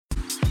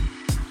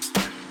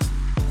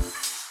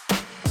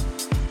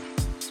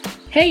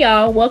Hey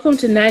y'all, welcome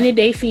to 90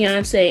 Day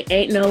Fiance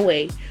Ain't No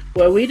Way,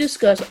 where we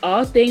discuss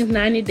all things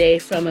 90 Day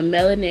from a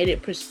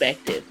melanated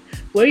perspective.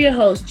 We're your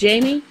hosts,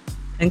 Jamie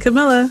and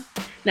Camilla.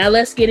 Now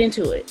let's get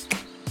into it.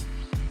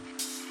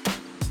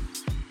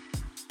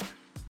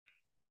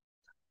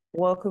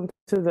 Welcome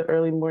to the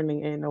Early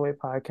Morning Ain't No Way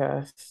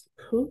podcast.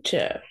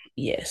 Hoocha.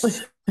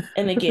 Yes.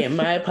 And again,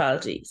 my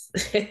apologies.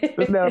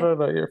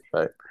 No, you're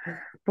fine.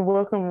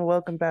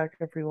 Welcome back,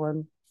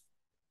 everyone.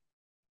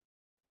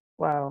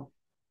 Wow.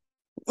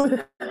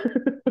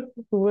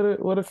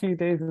 What a few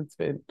days it's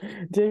been.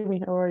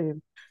 Jamie, how are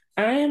you?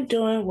 I am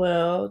doing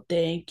well,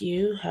 thank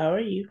you. How are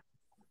you?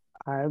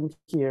 I'm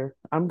here.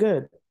 I'm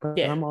good, but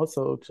Yeah. I'm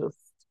also just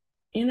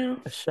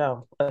a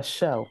shell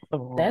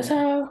of a that's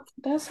woman.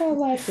 how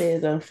life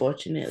is,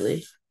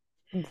 unfortunately.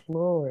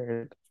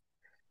 Lord.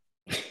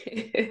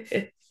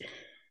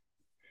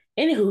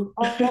 Anywho.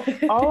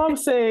 all I'm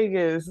saying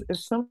is if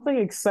something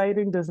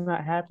exciting does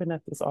not happen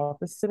at this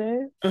office today,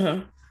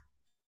 Uh-huh.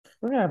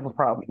 we're gonna have a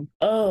problem.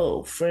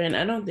 Oh, friend,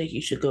 I don't think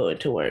you should go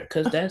into work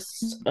because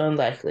that's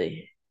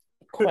unlikely.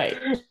 Quite.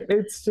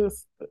 It's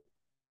just,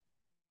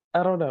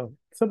 I don't know.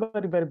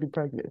 Somebody better be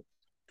pregnant.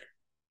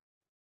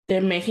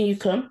 They're making you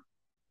come?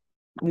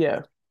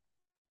 Yeah,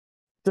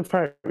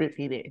 department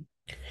meeting.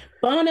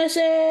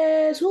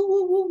 Bonuses! Woo,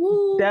 woo, woo,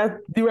 woo. That's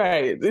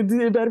right.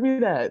 It better be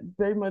that.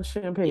 Very much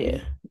Yeah,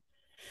 champagne.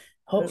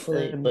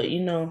 hopefully. And, But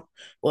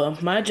well,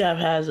 my job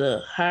has a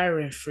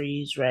hiring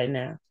freeze right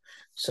now.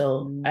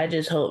 So I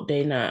just hope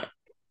they not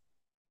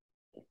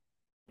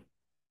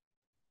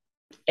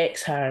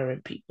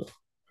ex-hiring people.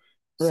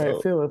 right,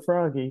 So feeling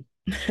froggy.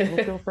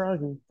 Don't feel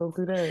froggy. Don't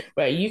do that.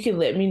 right, you can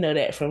let me know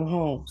that from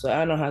home so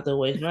I don't have to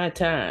waste my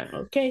time,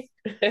 okay?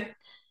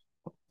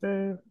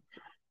 Uh,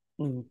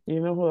 You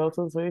know who else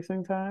is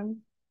wasting time?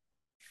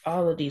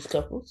 All of these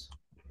couples.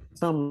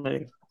 So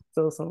many.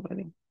 Still so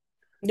many.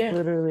 Yeah.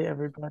 Literally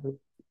everybody.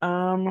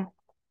 Um,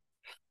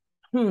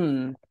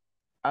 hmm.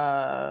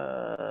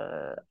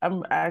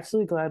 I'm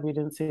actually glad we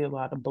didn't see a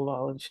lot of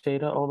Bilal and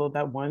Shada, although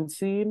that one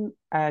scene,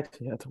 I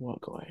actually had to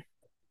walk away.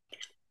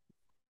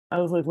 I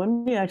was like, let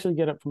me actually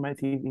get up from my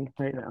TV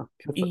right now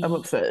because I'm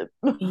upset.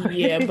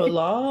 Yeah, but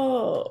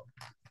law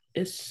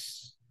is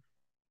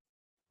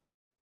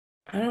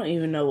I don't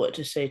even know what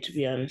to say to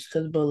be honest,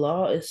 because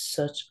Bilal is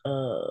such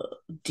a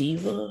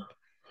diva.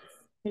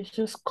 It's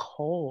just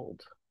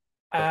cold.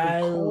 A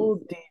I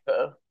cold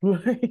diva.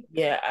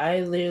 yeah, I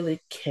literally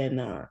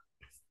cannot.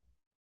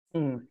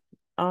 Hmm.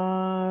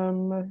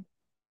 Um,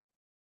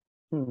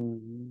 hmm.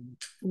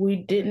 We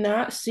did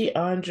not see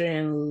Andre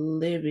and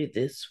Libby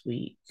this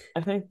week. I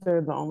think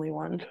they're the only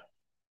one.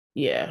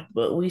 Yeah,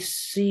 but we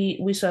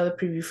saw the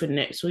preview for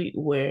next week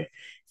where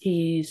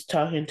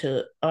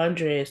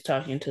Andre is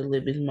talking to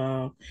Libby's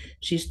mom.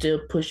 She's still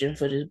pushing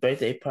for this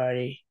birthday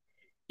party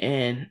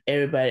and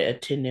everybody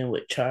attending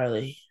with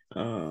Charlie.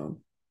 I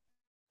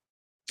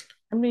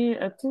mean,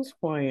 at this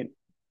point,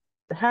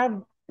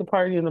 have the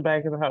party in the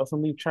back of the house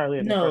and leave Charlie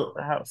in the front of No,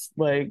 the house.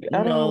 Like, I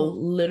no, don't,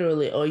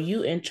 literally, or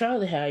you and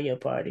Charlie have your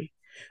party,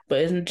 but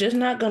it's just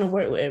not gonna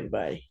work with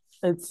everybody.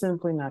 it's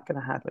simply not going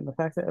to happen. The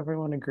fact that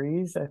everyone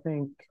agrees, I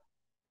think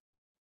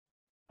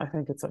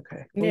it's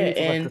okay. We Yeah, need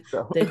to let and this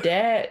go. the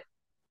dad,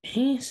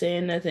 he ain't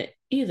saying nothing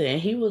either,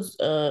 and he was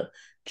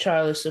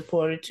Charlie's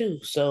supporter too.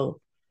 So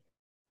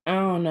I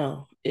don't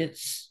know.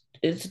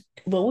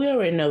 But we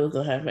already know what's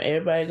gonna happen.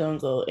 Everybody gonna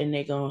go and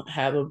they gonna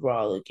have a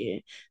brawl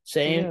again.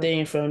 Same Yeah.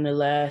 thing from the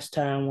last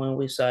time when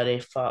we saw they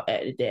fought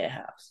at the dad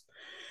house.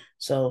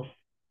 So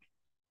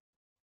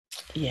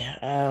yeah,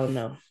 I don't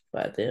know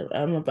about them.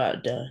 I'm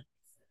about done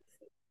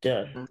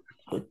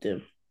with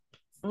them.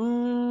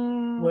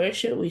 Mm, Where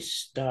should we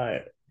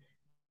start?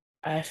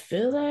 I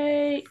feel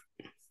like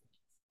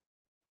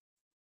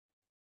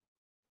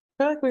I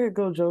feel like we could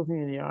go Jovi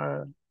and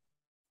Yara.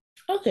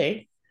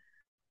 okay.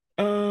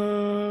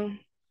 Um,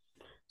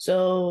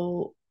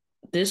 so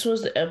this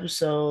was the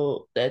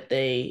episode that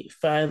they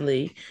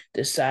finally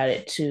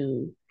decided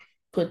to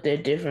put their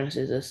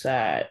differences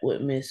aside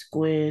with Miss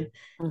Gwen.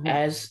 Mhm.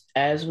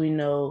 As we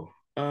know,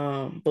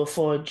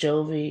 before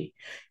Jovi,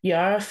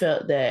 Yara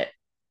felt that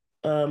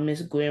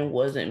Miss Gwen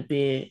wasn't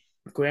being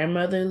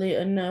grandmotherly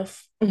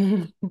enough.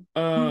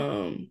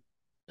 Um,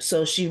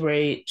 so she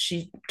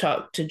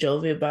talked to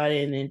Jovi about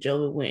it, and then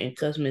Jovi went and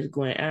cussed Miss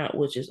Gwen out,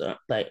 which is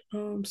like,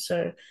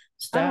 sir, I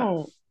stop.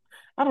 don't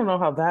I don't know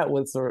how that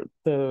was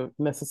the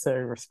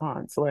necessary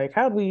response. Like,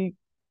 how do we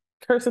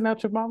cursing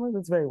out your mama?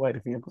 That's very white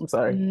of you. I'm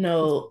sorry. It's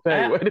No,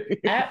 very white of you.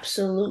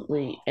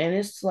 absolutely, and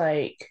it's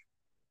like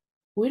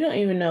we don't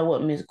even know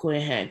what Miss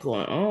Gwen had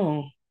going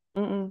on,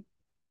 Mm-mm.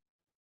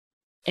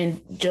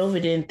 and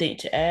Jovi didn't think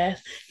to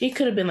ask. He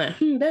could have been like,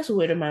 that's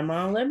weird of my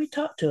mom. Let me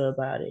talk to her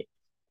about it,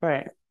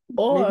 Right. Maybe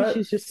or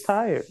she's just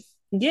tired.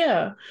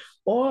 yeah,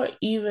 or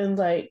even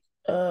like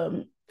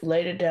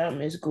later down,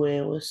 Miss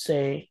Gwen would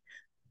say.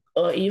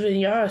 Or even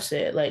Yara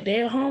said, like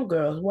they're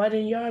homegirls. Why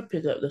didn't Yara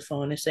pick up the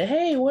phone and say,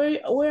 "Hey,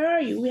 where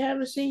are you? We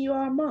haven't seen you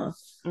all month."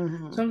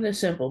 Hmm. Something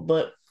simple,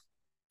 but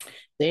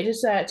they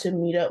decide to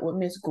meet up with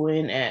Miss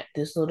Gwen at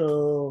this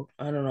little,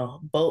 I don't know,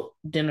 boat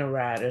dinner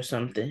ride or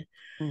something.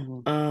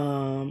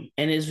 Mm-hmm.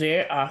 And it's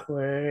very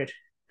awkward.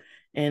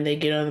 And they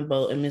get on the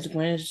boat, and Miss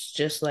Gwen's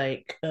just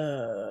like,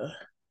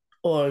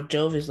 or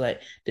Jove is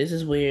like, this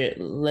is weird.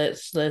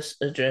 Let's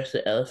address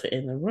the elephant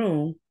in the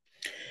room.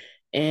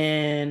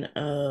 And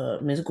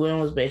Miss Gwen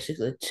was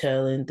basically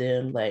telling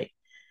them like,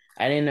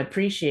 I didn't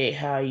appreciate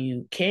how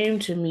you came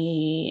to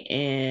me,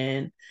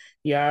 and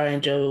Yara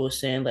and Joey was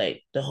saying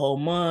like the whole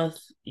month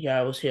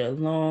Yara was here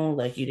alone,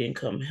 like you didn't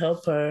come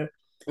help her.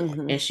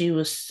 Mm-hmm. And she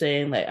was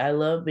saying like, I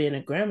love being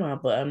a grandma,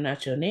 but I'm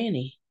not your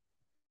nanny.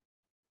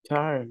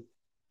 Sorry.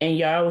 And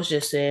Yara was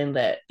just saying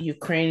that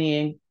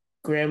Ukrainian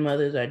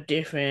grandmothers are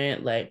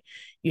different. Like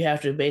you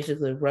have to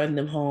basically run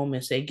them home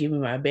and say, "Give me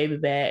my baby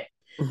back."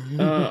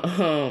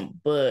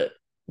 But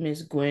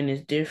Miss Gwen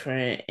is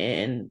different,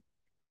 and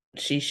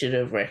she should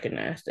have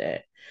recognized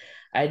that.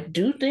 I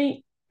do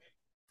think.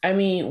 I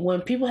mean,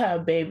 when people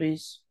have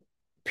babies,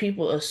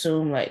 people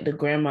assume like the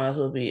grandmas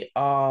will be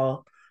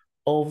all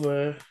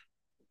over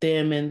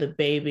them and the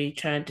baby,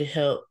 trying to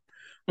help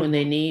when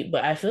they Mm-hmm. need.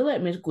 But I feel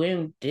like Miss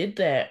Gwen did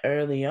that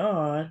early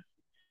on.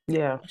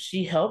 Yeah.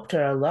 She helped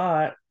her a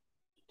lot.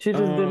 She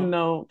just didn't Um,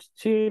 know.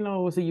 She didn't know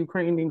it was a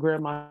Ukrainian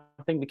grandma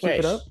thing to keep right.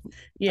 it up. I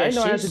Yeah, didn't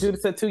know I had to she's do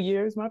this at 2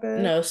 years. My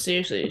bad. no,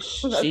 seriously, I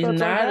she's thought y'all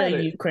not a got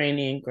it.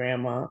 Ukrainian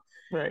grandma.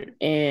 Right.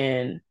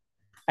 And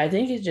I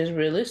think it's just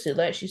realistic.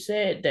 Like she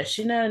said, that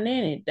she's not a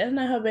nanny. That's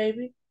not her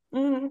baby.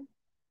 Mm-hmm.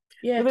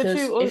 Yeah, But then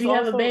she because if was you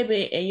have a also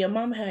baby and your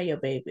mom had your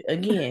baby,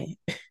 again,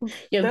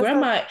 your that's not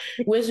grandma,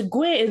 which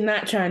Gwen is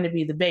not trying to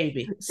be the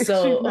baby. she's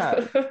So,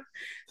 not.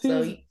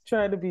 so She's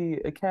trying to be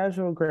a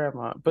casual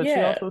grandma. But she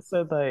yeah, also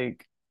said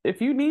like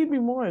if you need me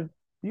more,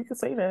 you can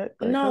say that.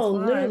 Like that's no,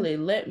 fine. literally,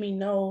 let me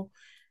know.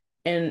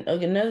 And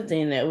another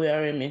thing that we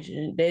already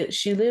mentioned, that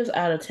she lives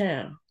out of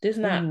town. This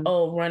not Mm-hmm.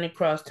 oh run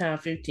across town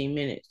 15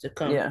 minutes to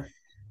come Yeah.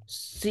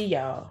 see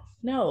y'all.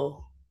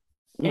 No.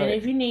 And Right.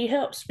 if you need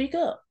help, speak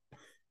up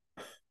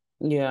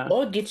Yeah.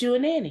 or get you a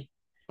nanny.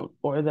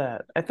 Or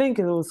that. I think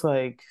it was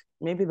like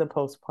maybe the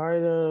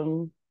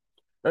postpartum.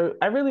 Or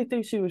I really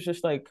think she was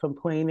just like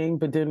complaining,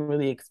 but didn't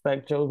really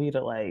expect Jovi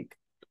to like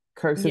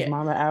curse his Yeah,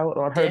 mama out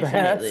on her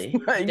behalf.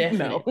 definitely. Like, no,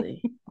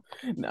 Definitely.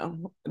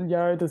 no.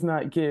 Yara does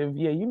not give,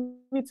 yeah, you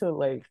need to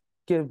like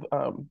give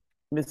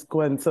Miss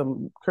Gwen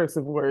some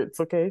cursive words,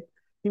 okay?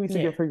 You need to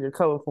Yeah. give her your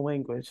colorful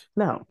language.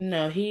 No.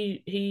 No,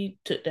 he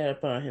took that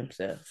upon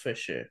himself for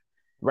sure.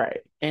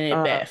 Right. And it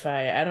Uh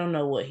backfired. I don't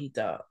know what he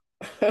thought.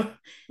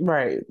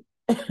 right.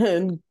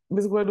 And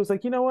Miss Gwen was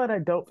like, you know what? I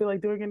don't feel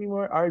like doing any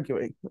more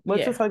arguing.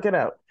 Let's just Yeah. hug it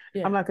out.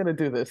 I'm Yeah. not gonna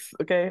do this.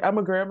 Okay. I'm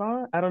a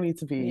grandma. I don't need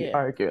to be Yeah.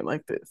 arguing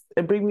like this.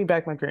 And bring me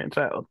back my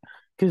grandchild.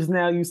 Because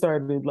now you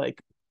started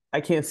like I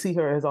can't see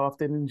her as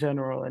often in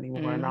general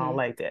anymore and all Hmm.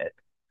 like that.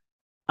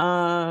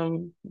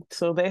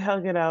 So they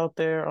hug it out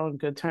there on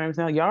good terms.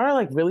 Now Yara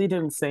like really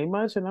didn't say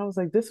much, and I was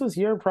like, this was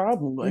your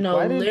problem. Like, No,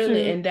 why didn't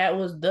literally, you? and that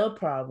was the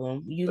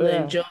problem. You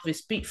letting Yeah, Jovi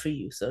speak for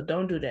you, so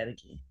don't do that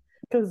again.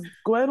 because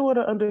Gwen would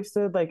have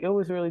understood like it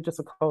was really just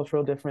a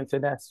cultural difference,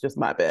 and that's just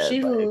my bad.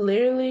 She Like,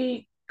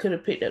 literally could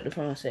have picked up the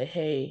phone and said,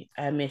 "Hey,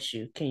 I miss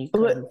you. Can you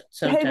li- come hey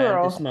sometime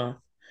this girl, month?"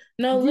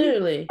 No, you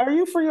literally. are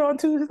you free on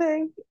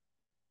Tuesday?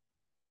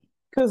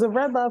 Because the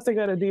Red Lobster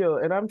got a deal,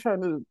 and I'm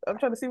trying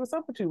to see what's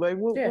up with you. Like,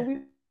 what Yeah. we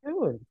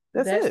doing?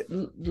 That's That's it.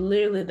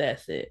 literally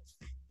that's it.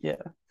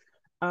 Yeah.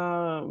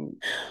 Um.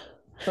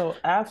 So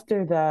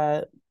after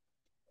that,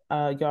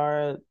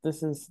 Yara,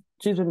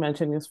 she's been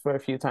mentioning this for a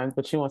few times,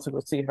 but she wants to go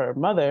see her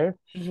mother.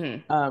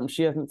 Hmm.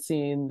 She hasn't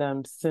seen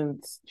them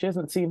since she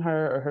hasn't seen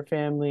her or her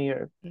family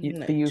or the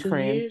Like two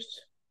Ukraine.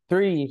 years,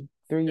 3 years.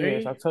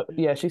 three. October,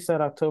 yeah, she said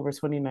October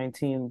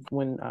 2019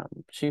 when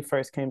she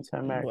first came to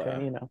America.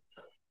 Wow.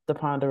 The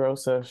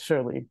Ponderosa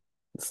surely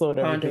slowed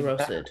everything down.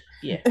 Ponderosa.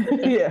 Yeah.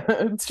 Yeah,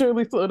 it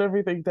surely slowed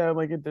everything down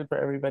like it did for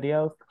everybody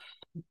else.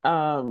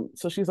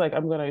 So she's like,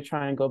 I'm gonna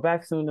try and go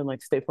back soon and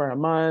like stay for a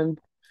month.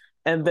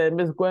 And then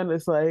Miss Gwen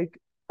is like,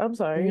 I'm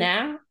sorry.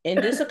 Now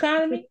in this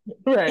economy,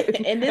 Right.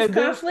 in this And then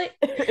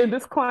conflict, in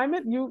this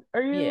climate,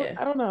 yeah.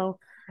 I don't know.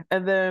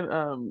 And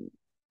then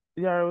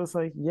Yara was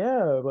like,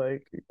 yeah,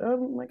 like I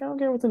don't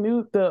care what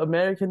the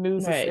American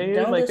news is Right. saying.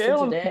 Don't Like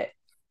listen to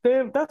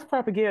that. that's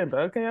propaganda.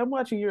 Okay. I'm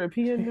watching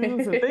European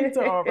news and things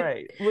are all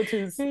right, which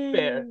is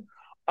fair.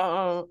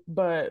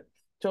 But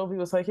Jovi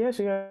was like, yeah,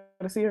 she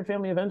gotta see her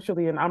family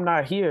eventually, and I'm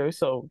not here,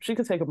 so she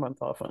could take a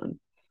month off and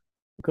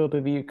go to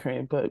the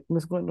Ukraine. But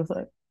Miss Gwen was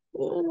like,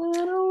 I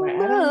Right.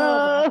 don't I don't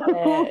know about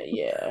know. that.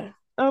 Yeah.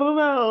 I don't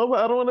know.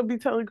 I don't want to be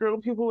telling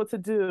grown people what to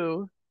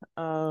do.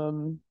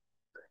 Um,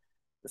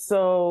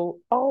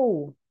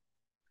 oh,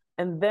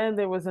 and then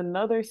there was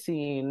another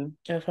scene,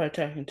 That's her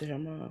talking to her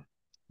mom.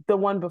 the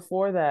one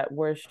before that,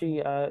 where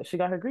she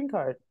got her green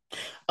card.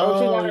 Oh,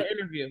 she got Oh, her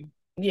interview.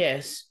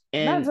 yes. Not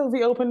And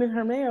Josie opening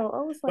her mail.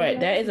 I was like, right,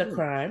 that no, is a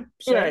crime,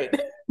 sir. right.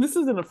 This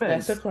is an That's a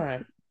offense.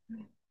 crime.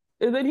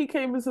 And then he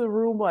came into the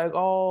room like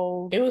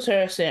all It was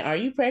her saying, "Are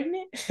you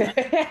pregnant?"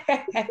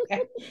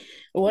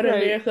 What a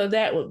right, miracle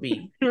that would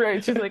be.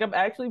 right. She's like, I'm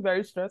actually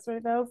very stressed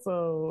right now,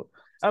 so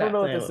I don't Stop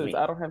know what playing this with is.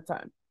 I me. don't have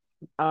time.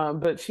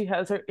 But she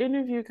has her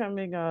interview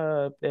coming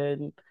up,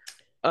 and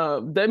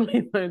then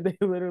we learned they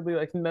literally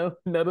like know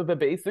none of the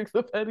basics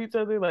about each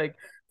other. Like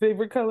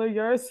favorite color,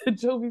 Yara said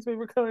Jovi's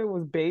favorite color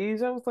was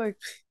beige. I was like,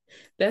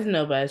 That's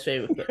nobody's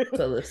favorite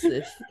color,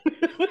 sis.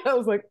 I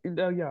was like,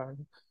 no, Yara,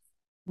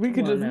 we Come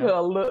could on just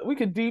now. look, we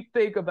could deep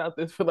think about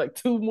this for like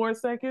 2 more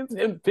seconds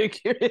and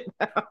figure it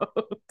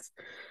out.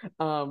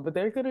 But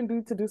they're gonna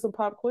do some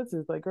pop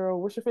quizzes. Like,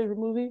 girl, what's your favorite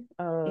movie?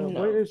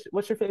 No.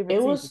 What's your It favorite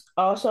season? was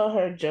also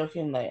her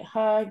joking, like,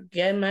 hi,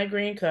 get my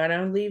green card.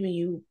 I'm leaving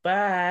you.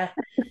 Bye.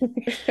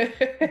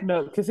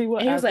 No, because he will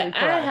And he was like,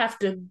 absolutely I cry. have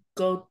to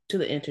go to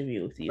the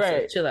interview with you. So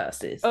Right. chill out,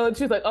 sis. Oh, and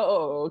she's like,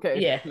 okay,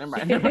 Yeah. never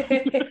mind, never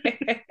mind.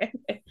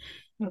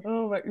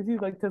 Oh my, he's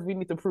like, because we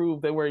need to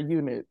prove that we're a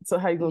unit. So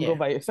how you gonna go Yeah.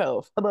 by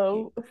yourself?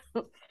 Hello.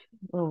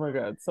 Oh my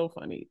God, so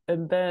funny.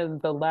 And then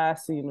the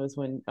last scene was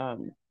when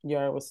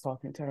Yara was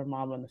talking to her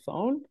mom on the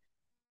phone.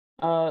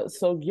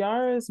 So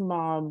Yara's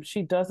mom,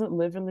 she doesn't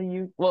live in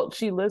the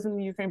she lives in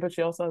the Ukraine, but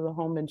she also has a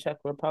home in Czech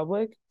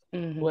Republic,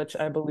 Hmm. which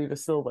I believe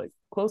is still like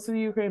close to the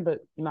Ukraine, but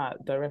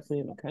not directly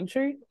in the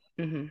country.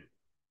 Hmm.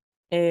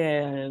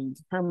 And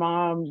her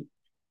mom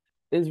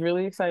is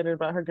really excited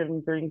about her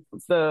getting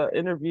the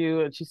interview,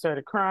 and she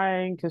started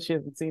crying because she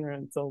hasn't seen her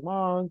in so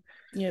long.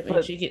 Yep. And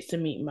But she gets to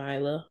meet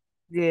Mila.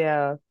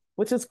 yeah,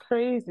 which is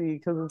crazy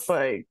because it's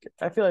like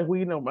I feel like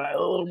we know Maya a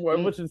little more,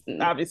 which is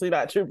Mm-mm. obviously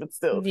not true, but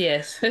still.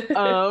 Yes.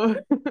 Um,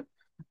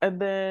 and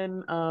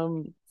then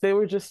they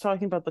were just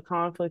talking about the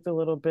conflict a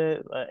little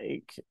bit.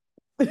 Like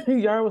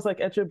Yara was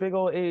like, "At your big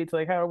old age,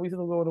 like how are we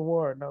still going to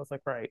war?" And I was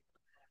like, "Right."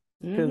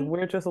 Because Hmm.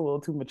 we're just a little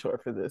too mature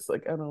for this.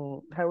 Like, I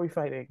don't, how are we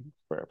fighting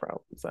for our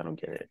problems? I don't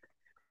get it.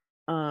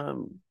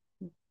 Um,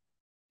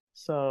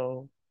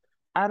 so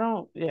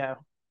yeah,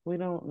 we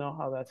don't know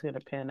how that's gonna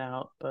pan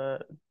out,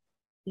 but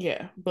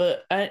Yeah.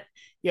 But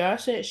y'all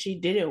said she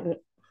didn't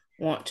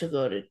want to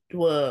go to,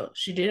 well,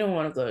 she didn't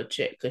want to go to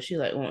Czech because she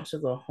like wants to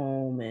go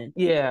home and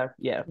yeah,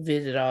 yeah.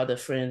 visit all the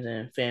friends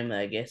and family,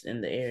 I guess,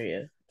 in the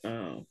area.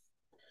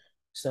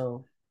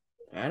 So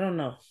I don't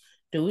know.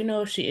 Do we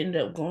know if she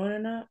ended up going or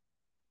not?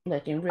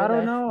 Like in I real don't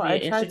life know. via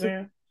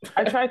Instagram?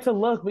 I tried to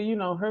look, but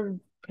her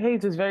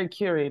page is very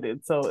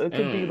curated, so it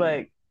could be um,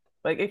 like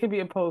it could be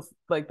a post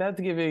like that's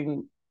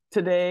giving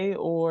today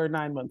or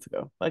 9 months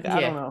ago. Like I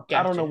don't yeah, know.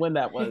 I don't know gotcha. when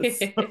that was.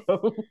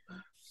 So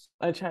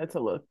I tried to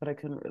look, but I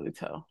couldn't really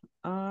tell.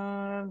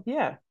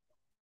 Yeah.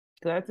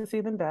 Glad to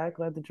see them back.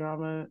 Glad the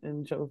drama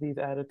and Jovi's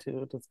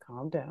attitude has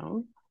calmed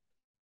down.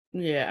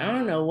 Yeah, I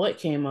don't know Um, what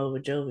came over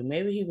Jovi.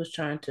 Maybe he was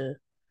trying to,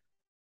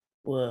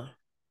 well,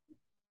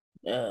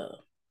 uh,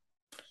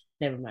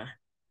 never mind.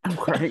 I'm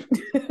crying.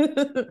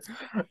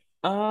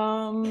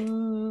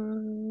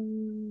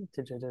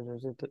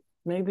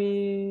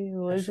 Maybe I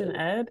Liz and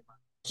feel, Ed,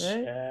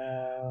 right?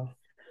 child,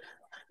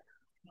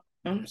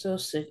 I'm so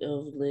sick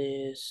of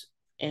Liz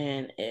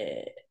and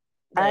Ed.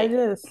 I Like,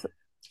 just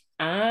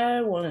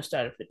I want to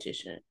start a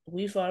petition.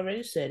 We've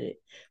already said it.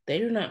 They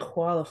do not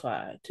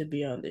qualify to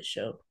be on this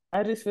show.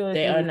 I just feel like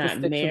They we are need to not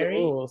stick to the married,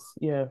 rules.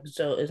 Yeah,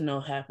 so it's no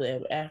happily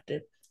ever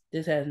after.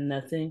 This has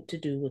nothing to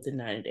do with the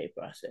 90-day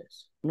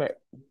process. right.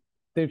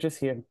 They're just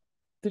here.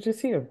 They're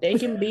just here. They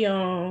can be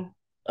on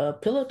a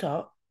pillow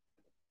talk,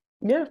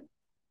 Yeah,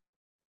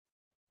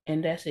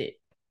 and that's it.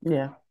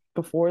 yeah.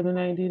 Before the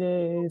 90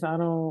 days, I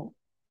don't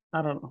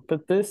know.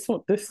 But this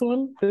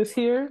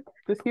here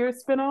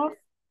spinoff,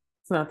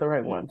 it's not the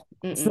right one.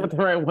 It's not Mm-mm.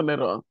 the right one at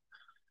all.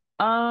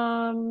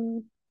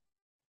 Um,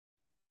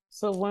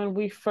 so when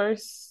we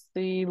first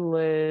see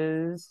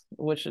Liz,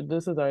 which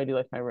this is already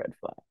like my red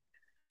flag,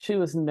 she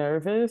was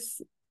nervous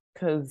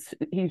because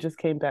he just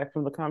came back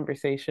from the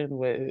conversation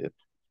with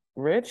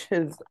Rich,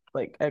 his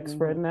like Mm-hmm.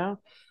 ex-friend now.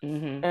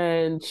 Mm-hmm.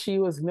 And she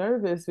was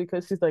nervous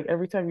because she's like,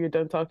 every time you're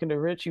done talking to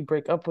Rich, you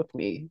break up with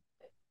me.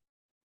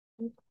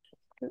 She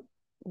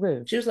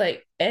Liz. was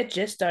like, Ed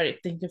just started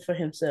thinking for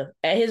himself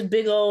at his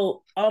big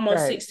old almost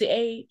Right. 60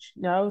 age.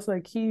 Yeah, I was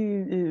like, he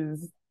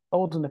is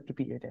old enough to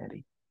be your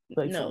daddy.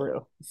 Like for No,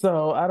 real.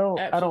 So I don't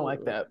like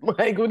absolutely. that.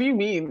 Like, what do you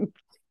mean?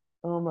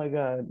 Oh my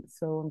God.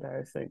 So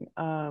embarrassing.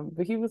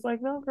 But he was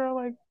like, no, girl,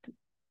 like,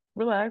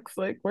 relax,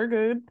 like we're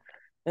good.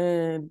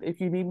 And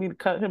if you need me to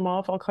cut him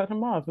off, I'll cut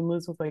him off. And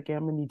Liz was like, yeah,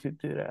 I'm gonna need you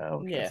to do that. I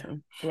don't trust Yeah,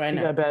 him. right He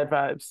got now. bad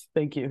vibes.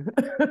 Thank you.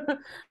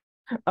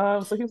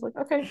 So he was like,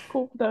 okay,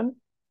 cool, done.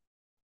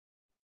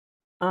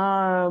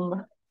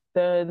 Um,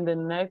 then the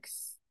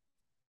next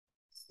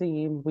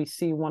scene, we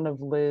see one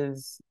of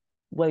Liz's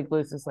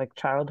like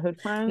childhood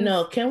No,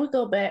 friends. can we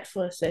go back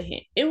for a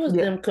second? It was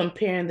Yeah. them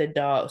comparing the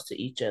dogs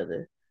to each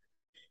other.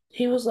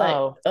 He was like,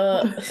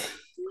 Oh,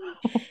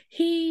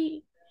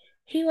 he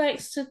he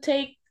likes to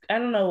take, I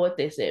don't know what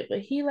they said, but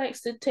he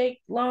likes to take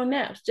long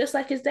naps, just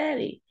like his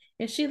daddy.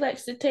 And she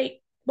likes to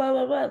take blah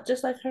blah blah,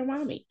 just like her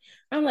mommy.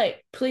 I'm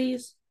like,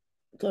 please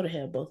go to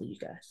hell, both of you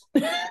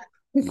guys.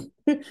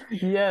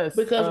 yes.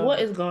 Because what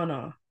is going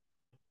on?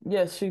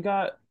 Yes, she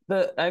got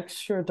the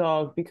extra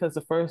dog because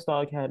the first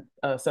dog had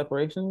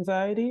separation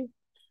anxiety.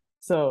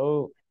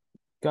 So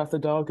got the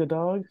dog a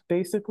dog,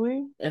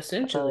 basically.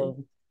 Essentially.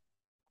 Um,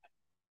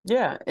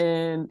 Yeah,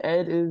 and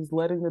Ed is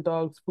letting the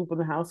dogs poop in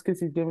the house because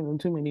he's giving them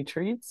too many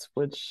treats,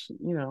 which,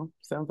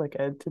 sounds like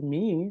Ed to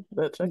me.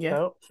 That checks Yeah.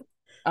 out.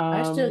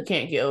 I still Um,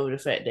 can't get over the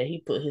fact that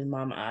he put his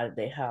mama out of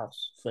their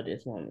house for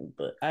this woman,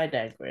 but I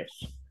digress.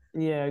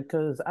 yeah,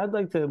 because I'd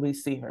like to at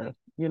least see her.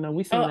 We've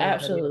Oh, seen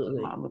everybody else's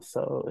absolutely. mama,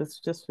 so it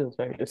just feels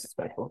very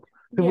disrespectful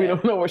because we Yeah.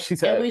 don't know where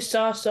she's And at. we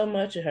saw so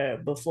much of her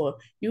before.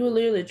 You were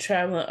literally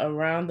traveling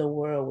around the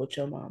world with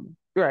your mama.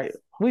 Right.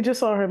 We just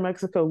saw her in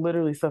Mexico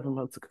literally 7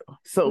 months ago.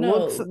 So No,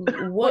 what's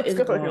what what's is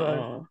going going on?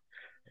 on?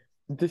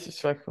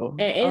 Disrespectful.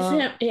 And it's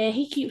him, and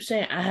he keeps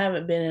saying, I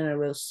haven't been in a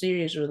real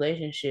serious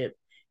relationship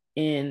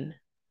in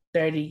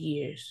 30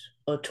 years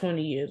or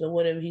 20 years or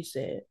whatever he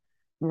said.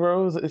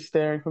 Rose is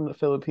staring from the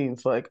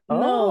Philippines like,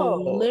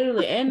 No, oh,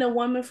 literally. And the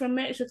woman from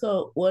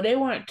Mexico, well, they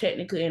weren't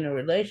technically in a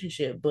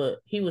relationship, but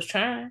he was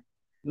trying.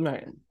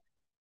 right.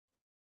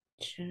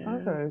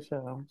 Child. Okay,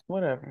 so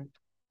whatever.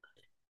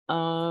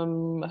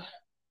 Um,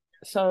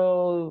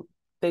 so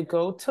they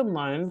go to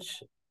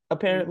lunch. Mhm.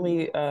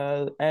 Apparently,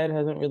 Ed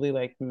hasn't really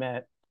like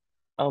met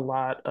a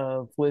lot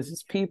of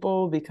Liz's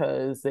people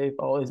because they've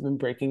always been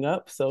breaking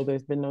up, so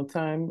there's been no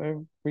time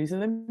or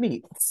reason to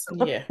meet.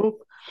 Yeah. So,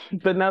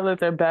 but now that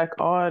they're back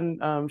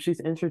on, she's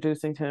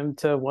introducing him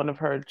to one of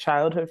her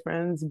childhood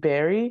friends,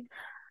 Barry.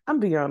 I'm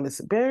being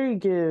honest, Barry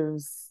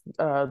gives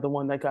the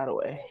one that got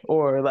away,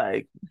 or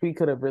like we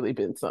could have really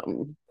been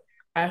something.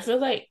 I feel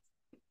like,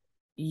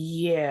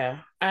 yeah,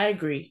 I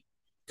agree.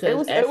 It Because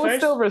was it at was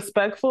still first,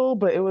 respectful,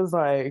 but it was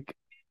like,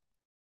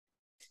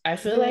 I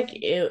feel yeah, like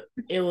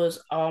it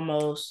was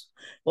almost,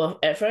 well,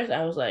 at first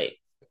I was like,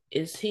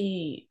 is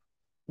he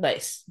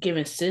like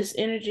giving cis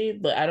energy?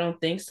 But I don't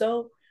think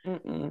so.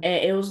 mm-mm. And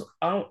it was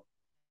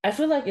I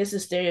feel like it's a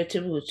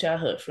stereotypical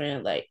childhood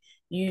friend. Like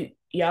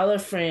y'all are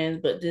friends,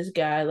 but this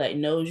guy like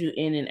knows you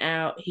in and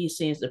out. He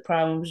sees the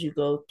problems you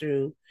go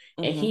through,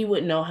 and Mm-hmm. he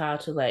would know how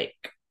to like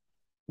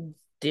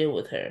deal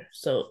with her.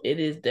 So it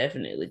is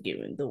definitely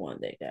giving the one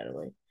that got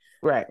away.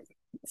 Right.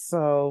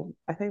 So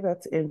I think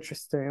that's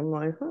interesting. I'm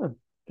like, huh,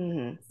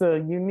 Mm-hmm. it's a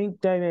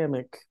unique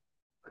dynamic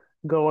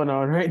going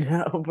on right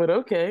now, but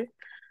okay.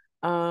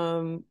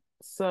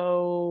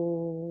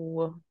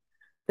 So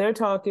they're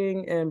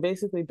talking, and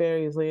basically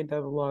Barry is laying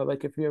down the law,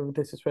 like if you ever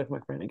disrespect my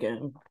friend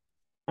again,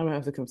 I'm gonna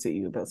have to come see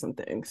you about some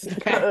things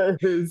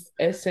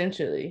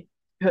Essentially.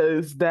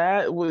 because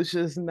that was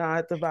just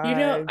not the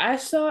vibe.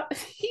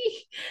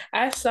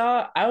 I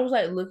saw, I was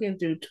like looking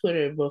through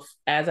Twitter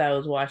as I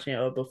was watching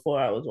or before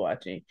I was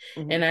watching,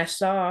 Mhm. and I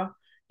saw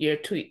your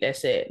tweet that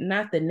said,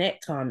 not the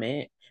neck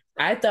comment.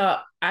 I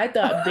thought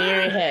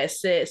Barry had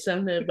said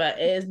something about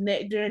Ed's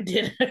neck during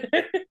dinner.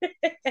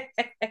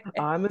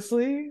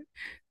 Honestly,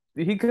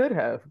 he could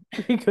have,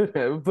 he could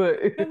have, but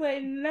I'm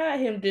like, not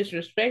him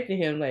disrespecting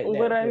him like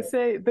when that, I but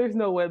say there's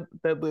no way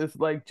that Liz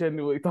like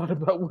genuinely thought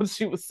about what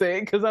she was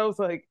saying because I was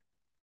like,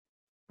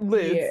 yeah,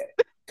 Liz,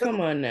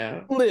 come on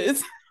now.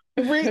 Liz,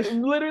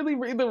 literally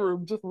read the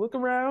room. Just look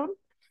around.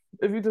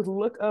 If you just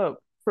look up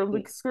from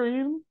the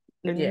screen,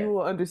 and you Yeah.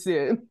 will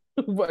understand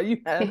why you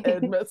have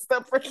Ed messed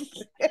up right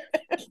there.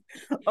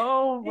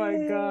 Oh my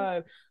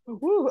God.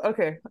 Woo,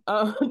 okay.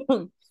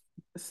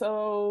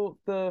 So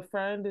the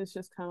friend is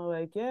just kind of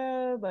like,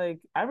 yeah, like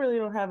I really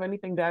don't have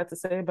anything bad to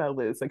say about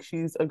Liz. Like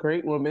she's a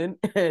great woman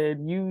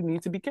and you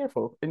need to be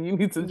careful and you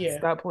need to just Yeah.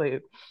 stop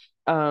playing.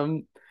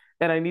 Um,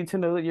 and I need to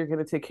know that you're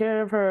gonna take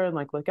care of her and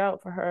like look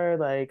out for her.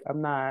 Like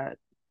I'm not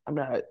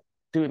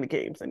doing the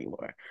games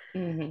anymore.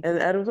 Hmm. And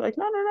Ed was like,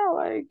 no,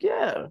 like,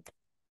 yeah,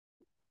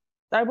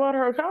 I bought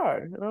her a car.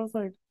 And I was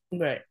like,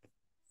 Right.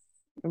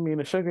 I mean,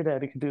 a sugar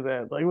daddy could do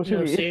that. Like, what you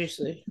No, mean?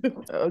 seriously.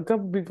 A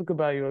couple people could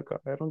buy you a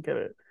car. I don't get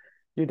it.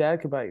 Your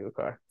dad could buy you a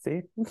car.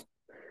 See?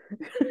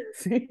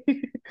 See?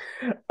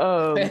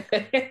 Um,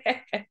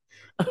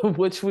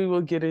 which we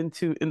will get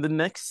into in the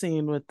next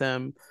scene with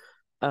them.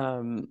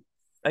 Um,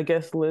 I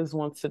guess Liz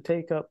wants to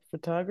take up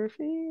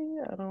photography.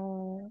 I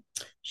don't.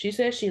 She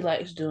says she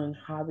likes doing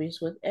hobbies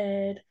with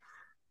Ed.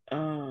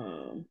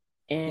 Um,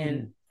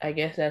 and Mm. I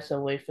guess that's a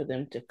way for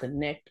them to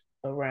connect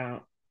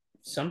around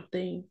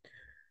something.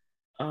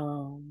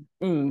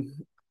 Mm.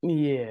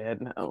 Yeah,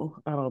 no,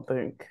 I don't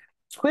think.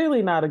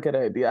 Clearly not a good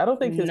idea. I don't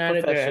think his Not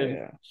a good profession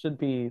idea. should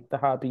be the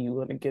hobby you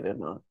want to get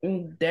in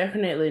on.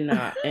 Definitely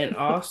not. And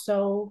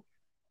also,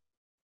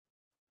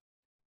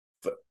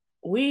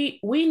 we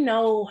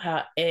know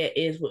how Ed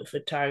is with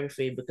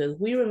photography because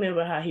we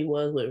remember how he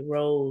was with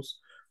Rose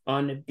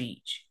on the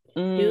beach.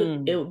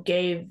 Mm. It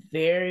gave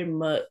very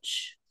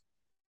much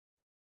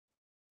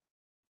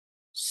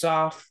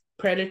soft,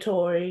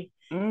 predatory.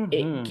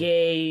 It Mm-hmm.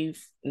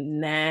 gave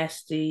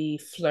nasty,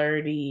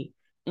 flirty,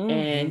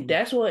 and Mm-hmm.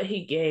 that's what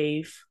he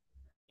gave.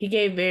 He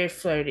gave very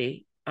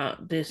flirty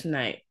this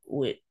night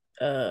with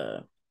uh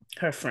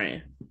her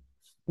friend.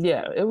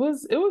 Yeah, it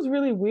was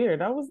really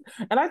weird.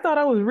 I thought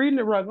I was reading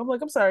it wrong. I'm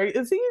like, I'm sorry.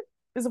 Was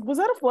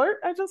that a flirt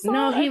I just saw?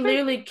 No, I he think.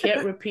 literally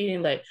kept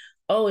repeating like,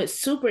 "Oh, it's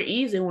super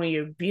easy when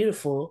you're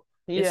beautiful.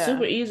 It's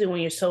super Yeah, easy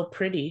when you're so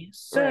pretty,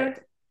 right.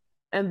 sir."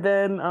 And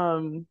then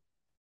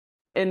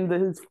in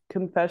his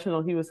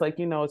confessional, he was like,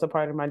 it's a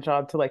part of my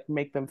job to like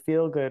make them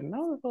feel good. And I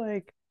was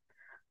like,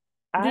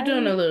 You're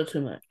doing I a little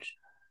too much.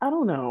 I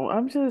don't know.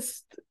 I'm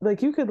just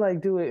like you could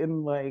like do it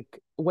in like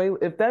way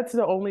if that's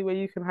the only way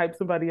you can hype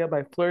somebody up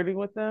by flirting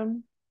with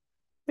them,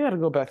 you gotta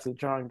go back to the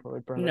drawing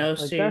board, brother. No, Like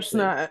that's seriously.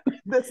 not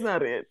that's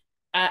not it.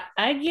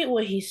 I get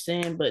what he's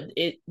saying, but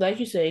it like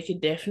you said, it could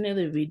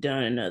definitely be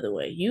done another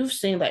way. You've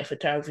seen like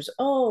photographers,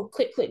 oh,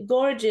 click, click,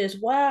 gorgeous,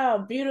 wow,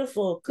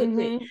 beautiful, click,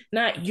 click. Mm-hmm.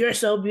 Not you're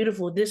so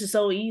beautiful. This is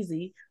so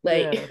easy.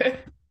 Yeah. Like,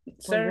 Like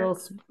sir, girl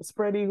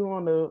spread eagle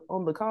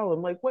on the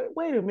column. Like,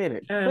 wait a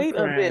minute. I'm Wait a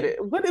crying. minute.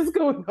 What is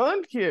going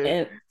on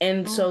here?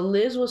 And so Oh,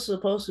 Liz was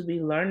supposed to be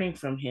learning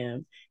from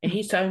him, and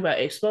he's talking about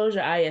exposure,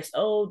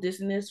 ISO, this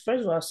and this.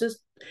 First of all, sis,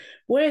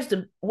 where's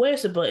the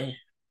button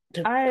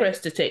to I press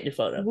to take the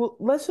photo? well,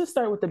 let's just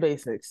start with the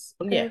basics,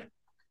 Yeah, okay?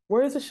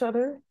 Where is the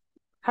shutter?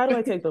 How do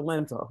I take the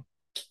lens off?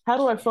 How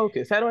do I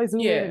focus? How do I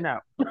zoom in yeah, and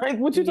out? Like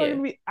what you talking yeah,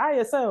 to me?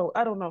 ISO?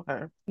 I don't know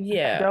her.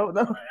 yeah. Don't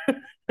know.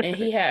 And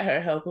he had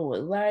her helping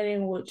with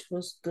lighting, which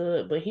was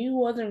good, but he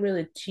wasn't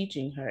really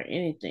teaching her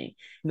anything.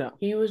 No.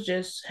 He was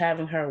just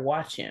having her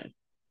watch him,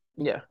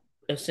 Yeah.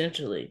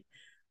 essentially.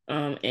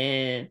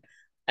 And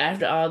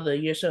after all the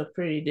 "you're so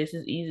pretty, this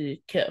is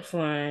easy" kept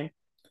flying,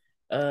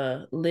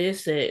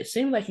 Liz said,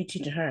 "Seems like you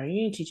teaching her.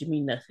 You ain't teaching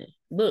me nothing.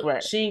 Look,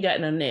 Right. she ain't got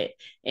no neck."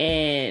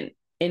 And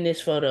in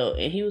this photo,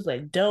 and he was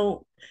like,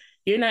 "Don't.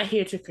 You're not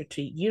here to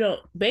critique. You don't.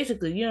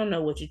 Basically, you don't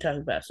know what you're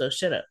talking about. So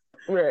shut up.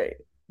 Right.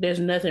 There's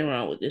nothing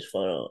wrong with this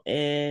photo."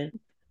 And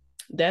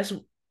that's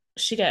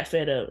she got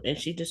fed up, and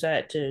she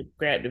decided to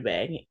grab the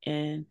bag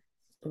and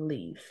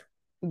leave.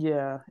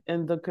 Yeah.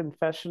 In the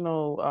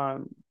confessional,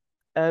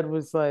 Ed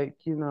was like,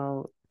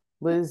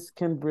 Liz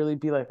can really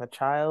be like a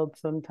child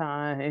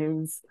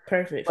sometimes.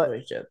 Perfect But for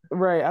each other.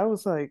 right, I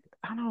was like,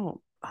 I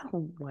don't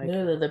like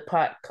Literally, her. the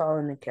pot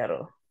calling the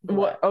kettle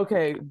What? black.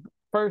 Okay,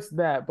 first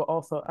that, but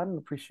also I don't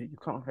appreciate you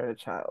calling her a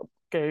child.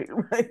 Okay,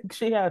 like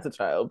she has a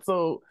child,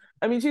 so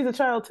I mean she's a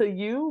child to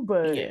you,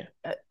 but Yeah,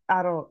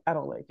 I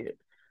don't like it.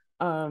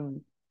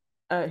 Um,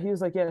 he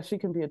was like, yeah, she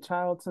can be a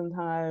child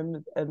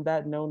sometimes, and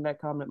that no net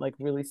comment like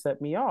really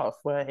set me off.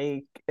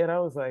 Like, and I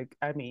was like,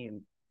 I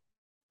mean,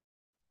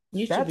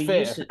 you should that's be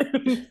used fair.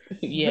 to.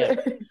 Yeah,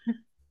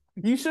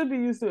 You should be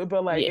used to it,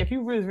 but like yeah. if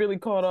you was really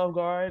caught off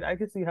guard, I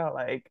could see how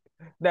like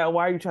now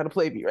why are you trying to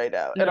play me right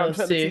now? And I'm No,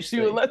 trying to teach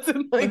you a seriously.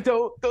 lesson. Like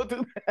don't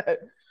do that.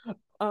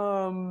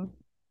 Um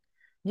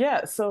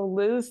yeah, so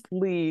Liz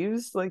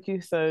leaves, like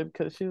you said,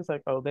 because she was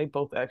like, oh, they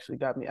both actually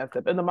got me effed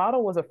up. And the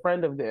model was a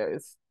friend of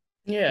theirs,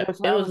 Yeah, which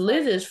it I was was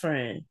like, Liz's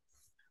friend.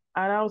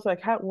 and I was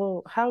like,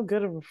 how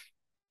good of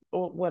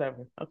well,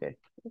 whatever. Okay.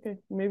 Okay.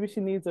 Maybe she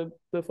needs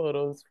the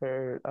photos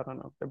for I don't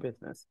know, her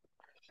business.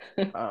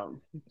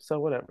 So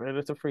whatever. And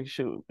it's a free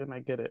shoot, and I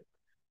get it.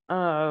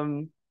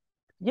 Um,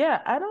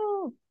 yeah, I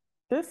don't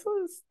this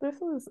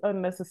was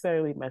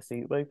unnecessarily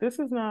messy. Like this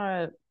is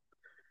not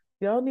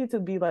y'all need to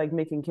be like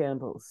making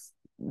candles,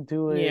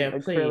 doing Yeah,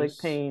 acrylic please.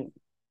 paint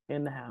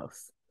in the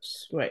house.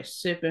 Right,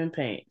 sipping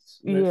paints.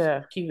 Let's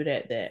Yeah, keep it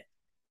at that.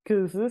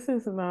 because this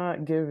is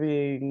not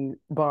giving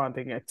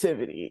bonding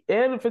activity.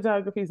 And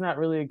photography is not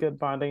really a good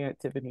bonding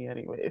activity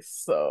anyway. No,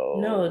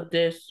 So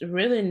there's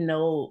really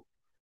no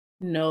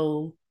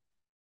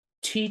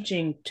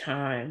teaching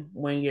time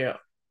when you're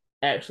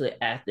actually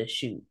at the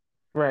shoot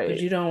because right,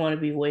 you don't want to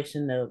be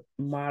wasting the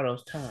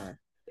model's time.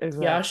 Y'all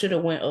exactly. should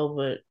have went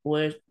over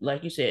where,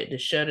 like you said, the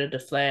shutter, the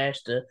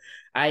flash, the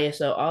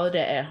ISO, all of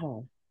that at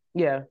home.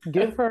 Yeah,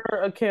 give her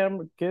a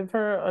camera, give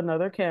her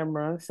another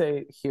camera,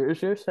 say,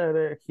 here's your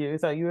shutter,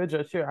 here's how you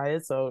adjust your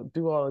ISO,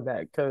 do all of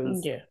that.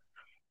 Because Yeah.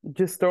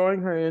 just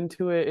throwing her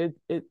into it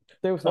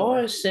there was no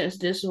way. Or since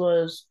this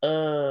was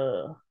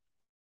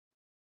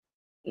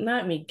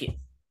not me get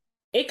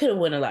it could have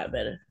went a lot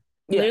better.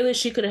 Yeah, Literally,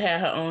 she could have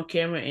had her own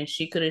camera and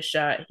she could have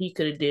shot. He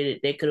could have did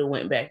it. They could have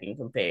went back and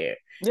compared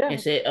and yeah.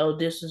 said, "Oh,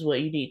 this is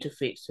what you need to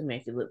fix to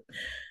make it look."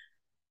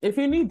 If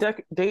you need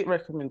date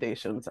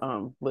recommendations,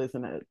 Liz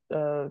and Ed,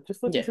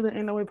 just listen Yeah, to the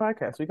Ain't No Way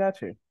podcast. We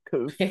got you,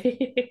 because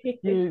you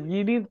you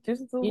you need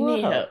just a little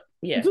need help, help.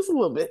 Yeah, just a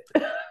little bit.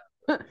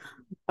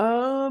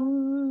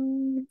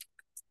 um,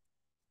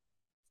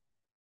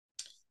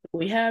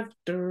 we have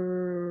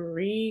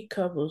three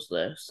couples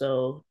left.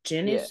 So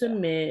Jenny yeah.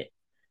 Submit,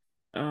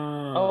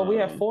 Oh, we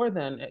have um, four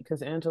then,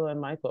 because Angela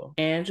and Michael,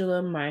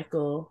 Angela,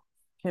 Michael,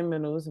 Kim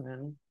and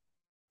Usman,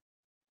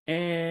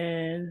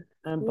 and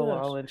and who else?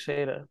 Bilal and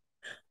Shada.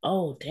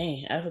 Oh,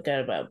 dang, I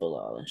forgot about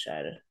Bilal and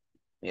Shida.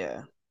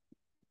 Yeah.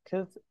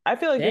 Because I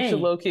feel like it should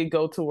Dang, low key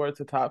go towards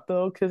the top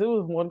though, because it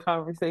was one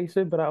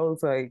conversation, but I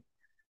was like,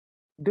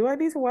 do I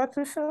need to watch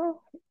the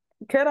show?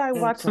 Can I I'm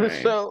watch the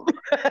crying. show?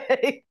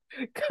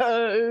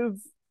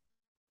 Because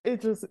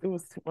it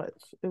was too much.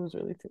 It was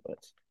really too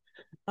much.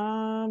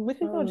 We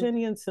can go Oh,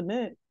 Jenny and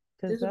Submit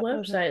because this that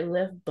wasn't website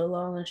left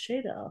Bilal and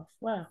Shada off.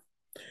 Wow.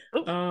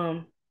 oops,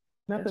 Um,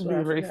 that's nothing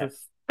what being I forgot.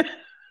 racist.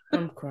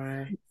 I'm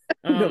crying.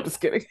 No, Um,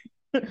 just kidding.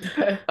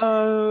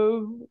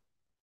 Um,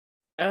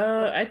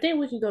 I think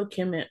we can go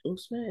Kim and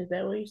Usman. Is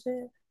that what you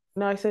said?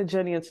 No, I said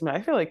Jenny and Smith.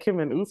 I feel like Kim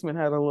and Usman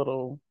had a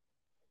little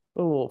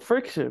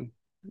friction.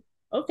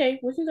 Okay,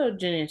 we can go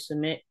Jenny and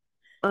Submit.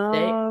 They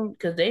Um,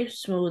 because they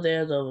smooth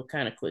theirs over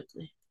kind of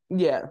quickly.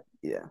 yeah,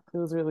 yeah. It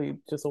was really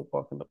just a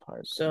walk in the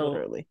park, So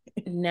literally.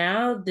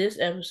 now this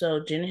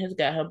episode, Jenny has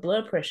got her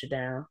blood pressure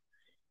down,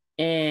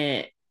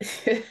 and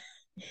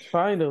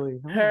Finally.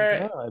 Oh my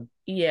her God.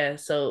 yeah.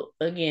 So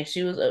again,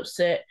 she was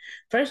upset.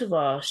 First of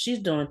all, she's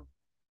doing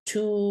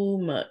too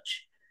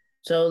much.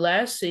 So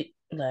last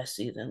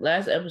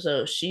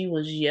episode, she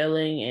was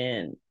yelling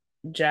and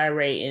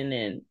gyrating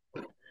and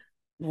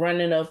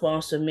running up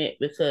on Submit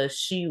because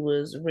she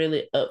was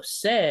really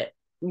upset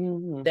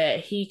Hmm. that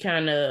he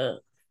kind of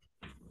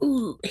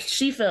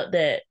she felt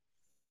that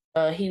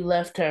he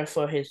left her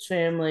for his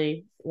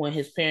family when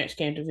his parents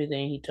came to visit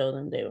and he told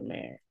them they were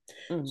married.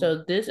 Hmm.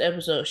 So this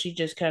episode, she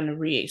just kind of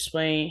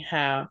re-explained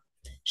how,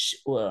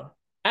 well,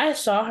 I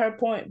saw her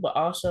point, but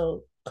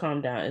also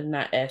calm down. It's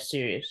not as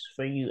serious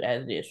for you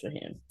as it is for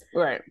him.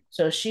 Right.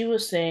 So she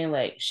was saying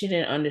like she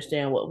didn't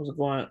understand what was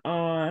going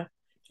on,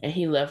 and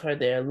he left her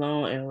there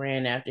alone and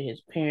ran after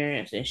his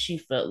parents, and she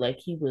felt like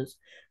he was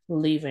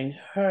leaving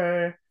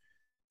her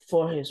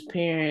for his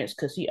parents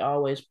because he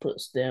always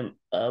puts them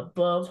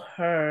above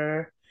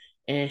her,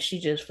 and she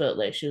just felt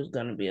like she was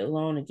gonna be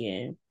alone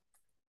again.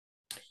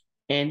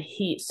 And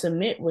he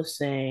Submit was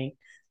saying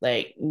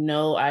like,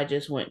 no, I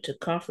just went to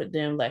comfort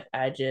them, like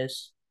I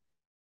just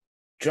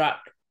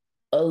dropped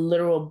a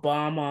literal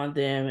bomb on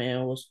them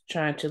and was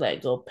trying to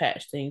like go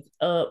patch things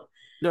up.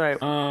 Right.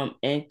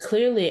 And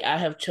clearly I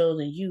have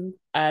chosen you.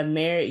 I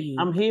married you.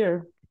 I'm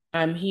here.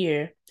 I'm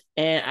here,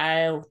 and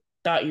I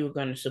thought you were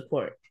gonna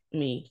support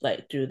me,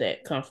 like through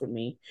that, comfort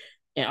me.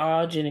 And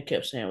all Jenna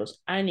kept saying was,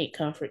 I need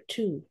comfort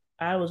too.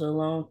 I was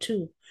alone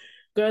too.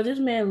 Girl, this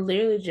man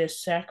literally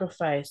just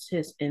sacrificed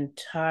his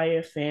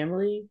entire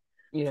family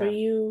for Yeah.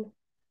 you.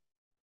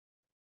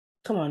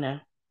 Come on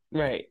now.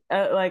 Right.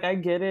 Like I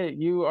get it.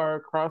 You are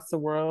across the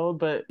world,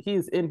 but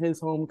he's in his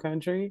home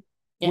country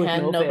And with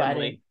have no nobody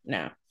family.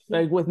 now.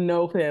 Like with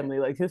no family.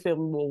 Like his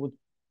family will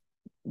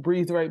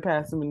breeze right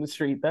past him in the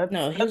street. That's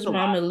No, that's his a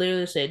lot. mama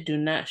literally said, do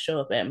not show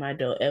up at my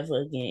door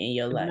ever again in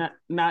your life.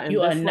 Not in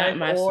You are this not life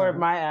my or son.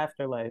 my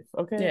afterlife.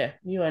 Okay. Yeah,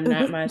 you are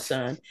not my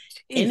son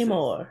Jesus.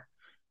 anymore.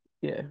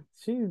 Yeah.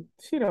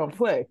 She don't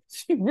play.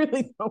 She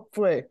really don't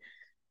play.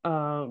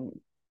 Um,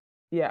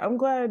 yeah, I'm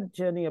glad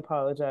Jenny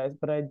apologized,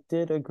 but I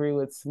did agree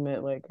with Smith.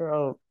 Like,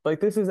 girl, like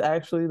this is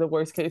actually the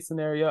worst case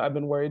scenario I've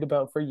been worried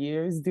about for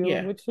years dealing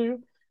Yeah, with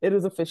you. It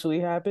has officially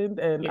happened,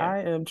 and yeah, I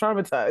am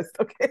traumatized.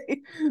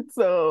 Okay,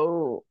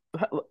 so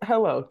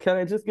hello, can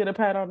I just get a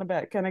pat on the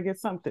back? Can I get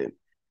something?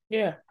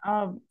 yeah.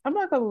 I'm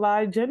not gonna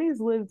lie, Jenny's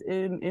lived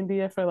in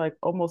India for like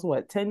almost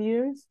what, 10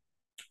 years?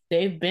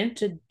 They've been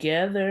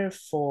together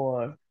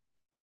for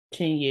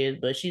 10 years,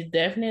 but she's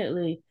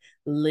definitely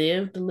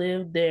lived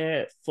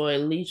there for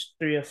at least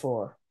 3 or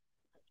 4.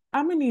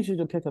 I'm gonna need you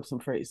to pick up some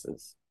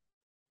phrases.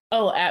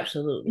 Oh,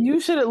 absolutely.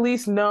 You should at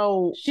least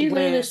know She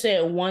literally when,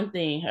 said one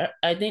thing.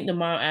 I think the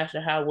mom asked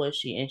her how was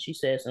she, and she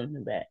said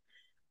something back.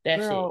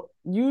 That's it. girl,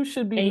 you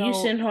should be And you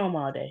know sitting home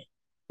all day.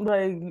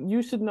 like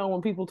you should know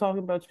when people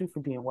talking about you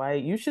for being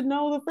white. You should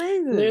know the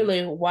phrases.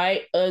 Literally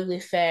white, ugly,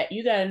 fat.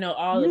 You gotta know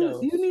all of You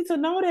those. need to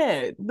know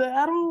that.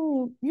 I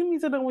don't. You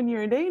need to know when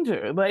you're in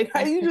danger. Like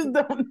you just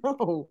don't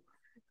know,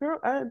 girl.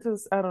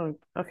 I don't.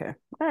 Okay,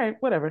 all right,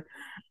 whatever.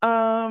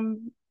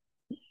 Um,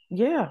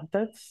 yeah,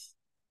 they're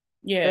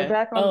Yeah.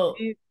 back on Oh,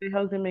 TV. They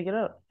hugged and make it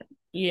up.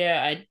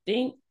 yeah. I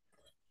think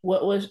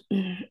what was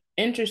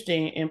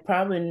interesting and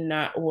probably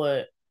not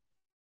what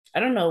I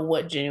don't know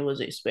what Jenny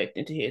was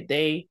expecting to hear.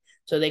 They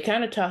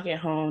kind of talk at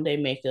home, they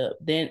make up.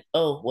 Then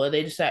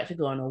they decide to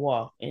go on a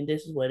walk, and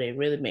this is where they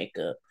really make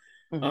up.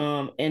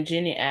 Hmm. And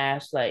Jenny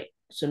asked like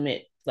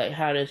Submit like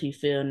how does he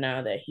feel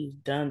now that he's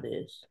done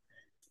this?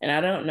 And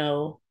I don't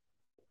know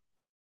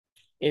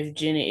if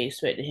Jenny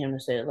expected him to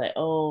say like,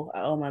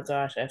 oh my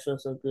gosh, I feel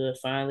so good,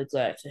 finally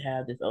glad to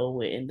have this over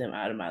with and them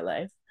out of my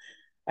life.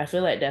 I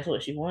feel like that's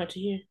what she wanted to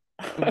hear.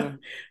 Hmm.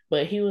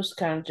 But he was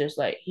kind of just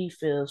like he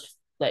feels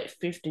like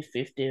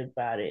 50-50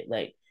 about it.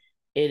 Like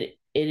it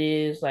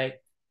is like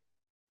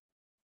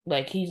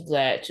he's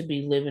glad to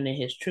be living in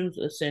his truth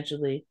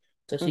essentially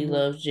because he Hmm.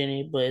 loves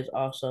Jenny, but it's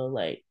also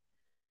like,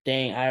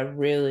 dang, I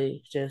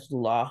really just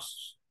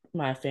lost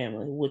my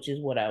family, which is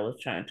what I was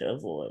trying to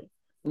avoid.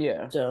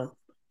 Yeah, So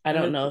I and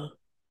don't it's know.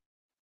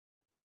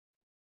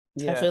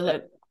 I yeah. feel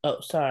like oh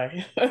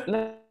sorry.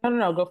 No, no,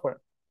 no, go for it.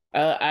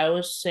 I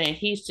was saying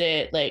he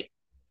said like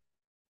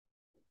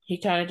he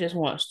kind of just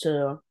wants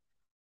to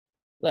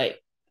like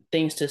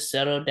things to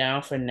settle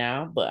down for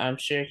now, but I'm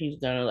sure he's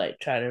gonna like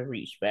try to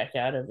reach back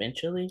out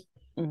eventually,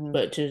 Hmm.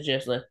 but to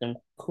just let them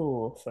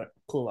cool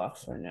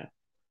off for now.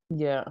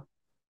 Yeah,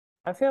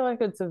 I feel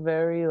like it's a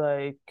very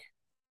like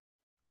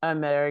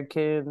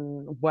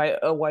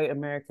white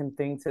American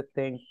thing to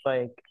think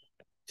like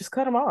just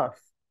cut them off.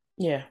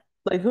 Yeah,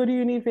 Like who do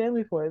you need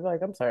family for?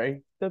 Like I'm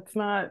sorry, that's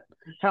not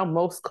how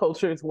most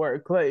cultures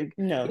work. Like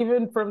no,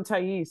 even from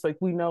Thais, like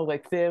we know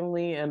like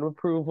family and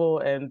approval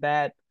and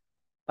that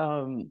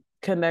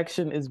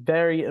connection is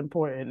very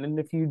important, and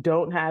if you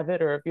don't have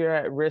it, or if you're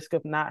at risk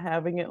of not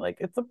having it, like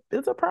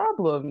it's a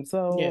problem. Yeah.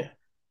 So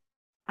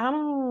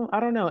I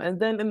don't know. And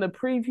then in the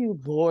preview,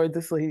 Lord,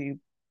 this lady,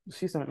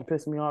 she's starting to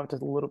piss me off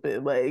just a little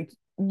bit. Like,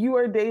 you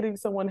are dating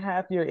someone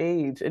half your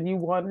age and you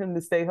want him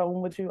to stay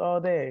home with you all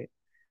day.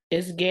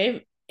 It's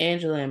gave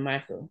Angela and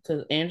Michael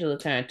because Angela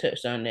kind of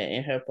touched on that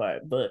in her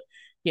part. But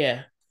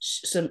yeah,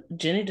 so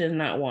Jenny does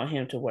not want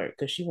him to work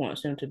because she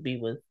wants him to be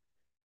with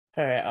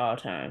her at all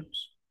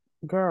times.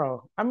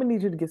 Girl, I'm gonna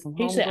need you to get some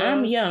He home said, "I'm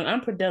gloves. young,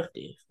 I'm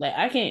productive. Like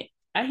I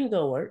can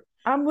go work."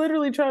 I'm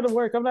literally trying to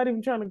work. I'm not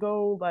even trying to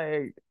go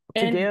like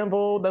to And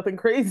gamble, nothing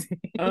crazy.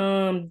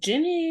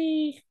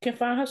 Jenny can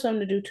find her something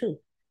to do too.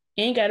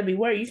 You ain't got to be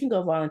work. You can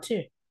go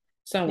volunteer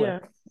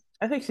somewhere. Yeah.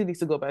 I think she needs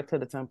to go back to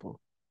the temple.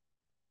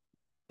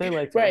 They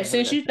liked her Right. in her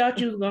Since that you thought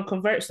temple. you was gonna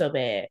convert so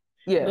bad,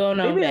 Yeah, going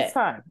on maybe it's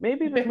back. time.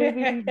 Maybe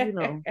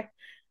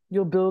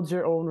you'll build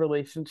your own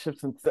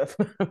relationships and stuff.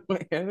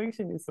 Like, I think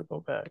she needs to go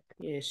back.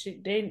 Yeah,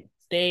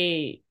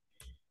 they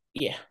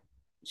yeah.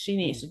 She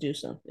needs to do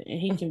something, and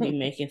he can be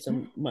making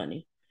some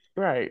money.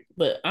 Right.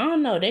 But I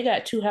don't know. They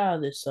got two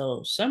houses,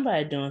 so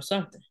somebody doing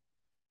something.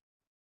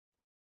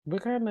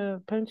 What kind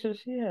of pension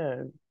she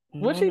had? I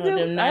What don't she know do?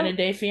 them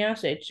 90-day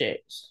fiance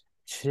checks.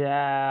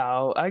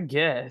 Ciao, I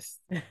guess.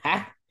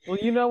 Well,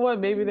 you know what?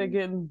 Maybe they're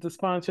getting the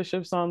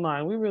sponsorships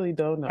online. We really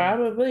don't know.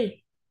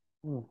 Probably.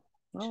 Hmm.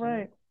 All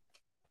right.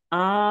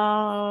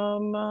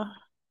 Um.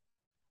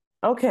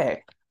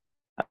 Okay.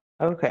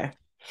 Okay.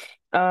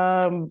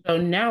 Um. So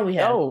now we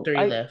have Oh, three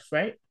left,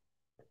 right?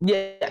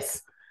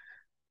 yes.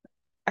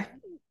 I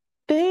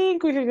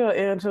think we could go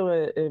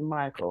Angela and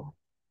Michael.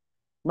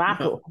 No.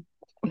 Michael.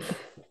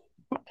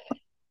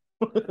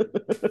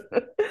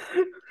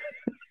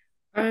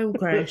 I'm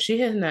crying. She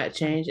has not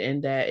changed,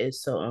 and that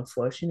is so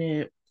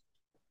unfortunate.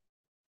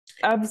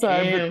 I'm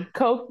sorry, but And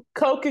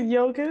Coke and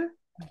yoga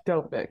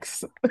don't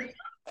mix.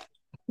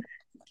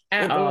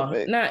 at It don't all,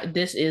 mix. not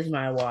this is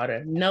my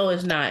water. No,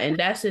 it's not, and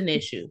that's an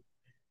issue.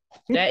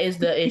 That is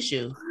the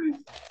issue.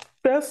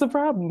 That's the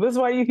problem. That's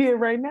why you're here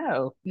right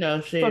now. No,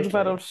 Talk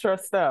about I'm seriously.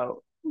 stressed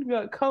out. You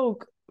got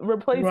Coke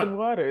replacing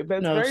water.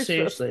 That's No, very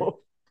seriously. stressful.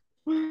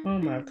 Oh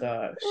my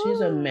God,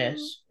 she's a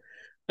mess.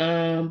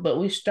 But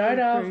we start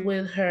So off crazy.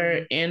 with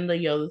her in the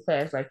yoga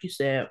class, like you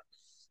said,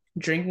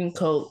 drinking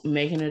coke,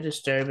 making a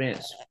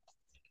disturbance,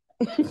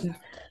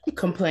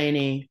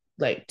 complaining,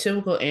 like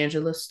typical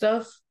Angela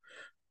stuff.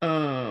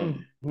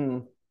 Um,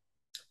 Mhm.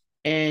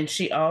 and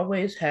she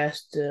always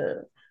has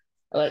to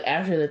like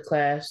after the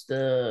class,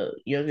 the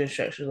yoga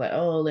instructor was like,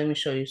 "Oh, let me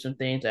show you some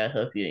things that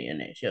help you in your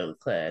next yoga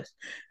class."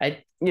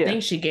 I Yeah.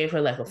 think she gave her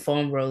like a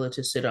foam roller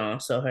to sit on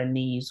so her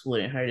knees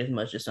wouldn't hurt as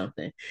much or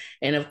something.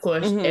 And of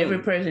course, every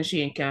Hmm. person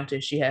she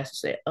encounters, she has to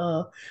say,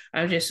 "Oh,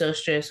 I'm just so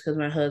stressed because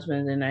my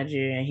husband's in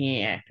Nigeria and he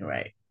ain't acting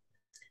right."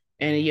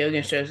 And the yoga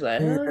instructor's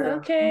like, "Oh, Yeah.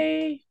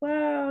 okay,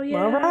 wow, All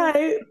yeah."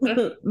 right.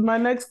 My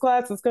next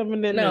class is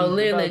coming No, in about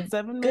literally,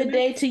 seven good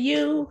day minutes. to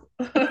you.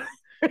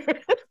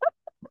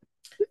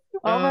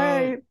 All um,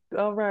 right.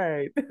 All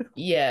right.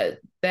 yeah,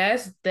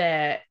 that's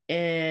that.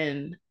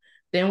 And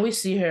then we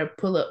see her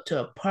pull up to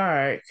a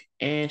park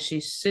and she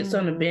sits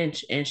on the Mhm.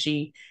 bench and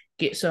she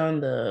gets on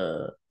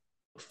the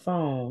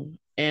phone.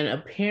 And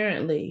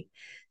apparently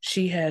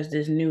she has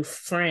this new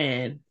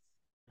friend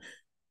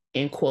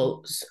in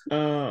quotes,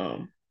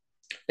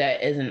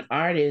 that is an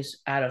artist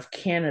out of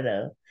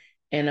Canada.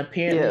 And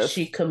apparently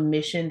she Yes.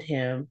 commissioned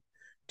him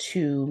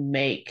to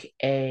make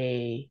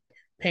a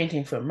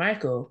painting for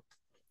Michael.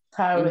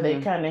 However, they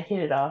Hmm. kind of hit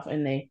it off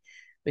and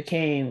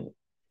became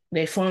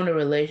they formed a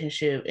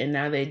relationship and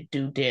now they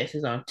do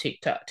dances on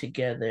TikTok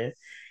together.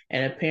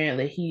 And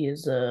apparently he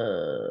is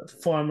a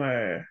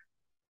former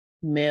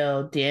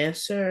male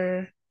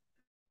dancer.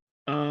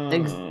 Um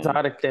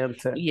Exotic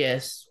dancer.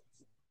 yes,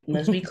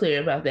 let's be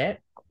clear about that.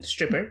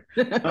 Stripper.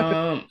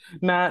 Um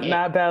Not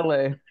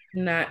ballet.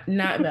 not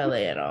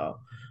ballet at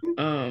all.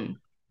 Um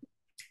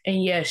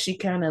and yeah, she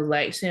kind of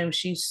likes him.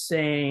 She's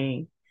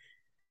saying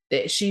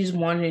that she's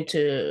wanting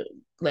to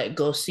like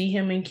go see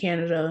him in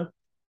Canada,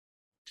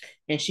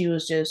 and she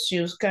was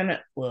kind of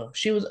well,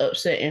 she was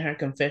upset in her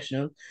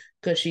confessional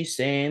because she's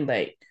saying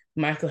like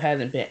Michael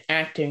hasn't been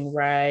acting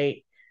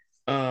right.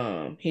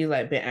 He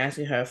like been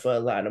asking her for a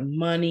lot of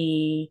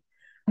money.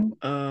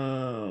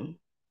 Um,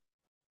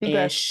 He and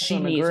back she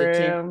on the needs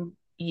attention. gram.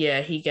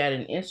 Yeah, he got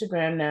an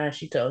Instagram now.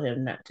 She told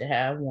him not to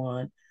have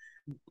one.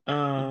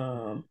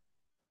 Um,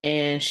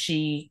 and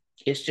she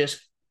is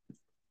just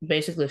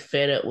basically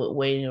fed up with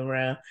waiting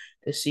around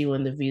to see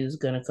when the visa's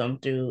gonna come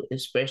through,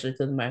 especially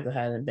because Michael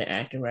hasn't been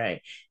acting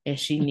right, and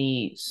she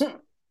needs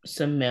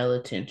some male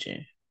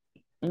attention.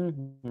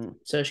 Hmm.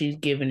 So she's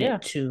giving Yeah.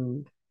 it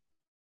to,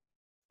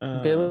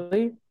 uh,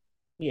 Billy.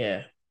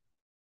 yeah,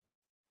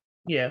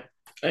 yeah.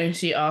 And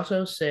she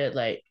also said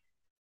like,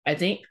 I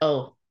think,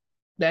 oh,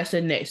 that's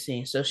the next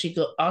scene. So she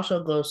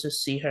also goes to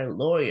see her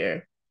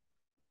lawyer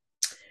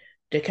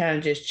to kind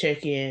of just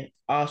check in,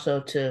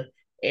 also to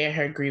air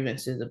her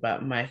grievances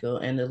about Michael,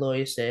 and the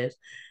lawyer says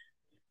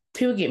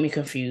people get me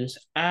confused.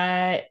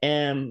 I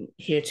am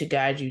here to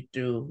guide you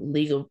through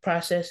legal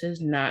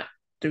processes, not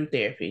through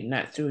therapy,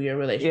 not through your Yeah.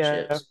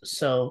 relationships.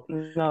 So,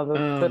 No, the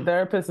um,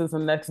 therapist is the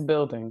next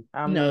building.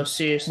 no, I'm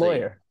seriously.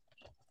 lawyer.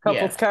 Yeah.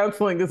 Couples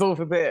counseling is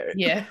over there.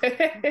 Yeah.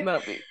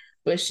 Not me.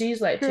 But she's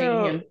like taking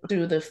Girl. him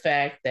through the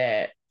fact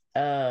that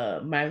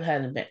Michael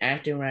hasn't been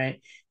acting right.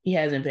 He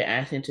hasn't been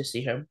asking to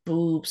see her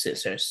boobs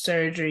since her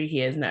surgery. He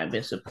has not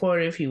been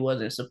supportive. He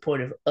wasn't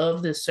supportive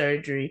of the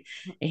surgery,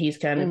 and he's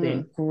kind of Hmm.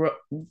 been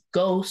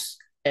ghost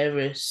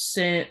ever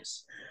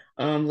since.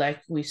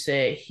 Like we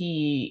said,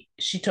 she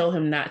told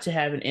him not to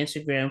have an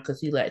Instagram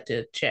because he liked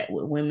to chat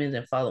with women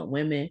and follow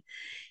women,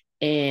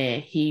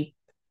 and he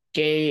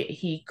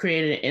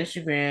created an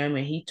Instagram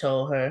and he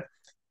told her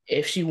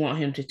if she want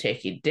him to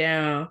take it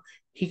down,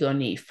 he gonna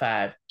need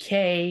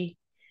 5K.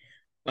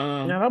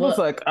 And I was But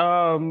like,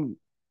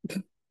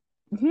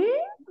 hmm?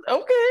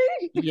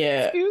 Okay.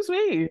 yeah, Excuse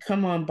me.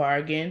 come on,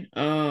 bargain.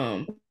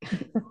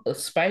 A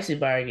spicy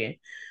bargain.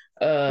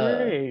 Uh,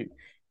 Right.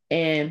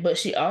 and but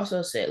she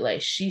also said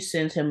like she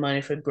sends him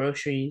money for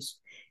groceries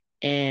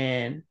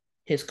and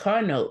his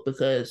car note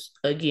because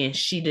again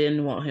she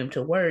didn't want him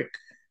to work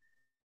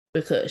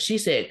because she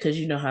said because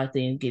you know how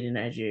things get in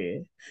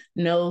Nigeria.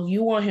 No,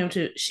 you want him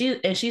to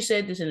she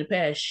said this in the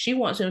past. She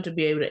wants him to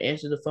be able to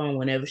answer the phone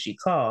whenever she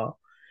call,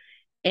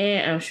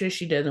 and I'm sure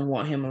she doesn't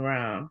want him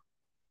around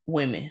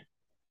women,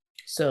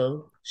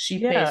 so she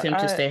pays Yeah, him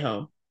to stay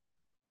home.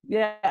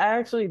 I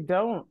actually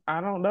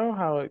I don't know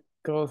how it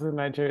goes in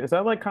Nigeria. Is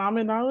that like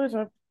common knowledge?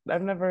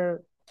 I've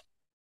never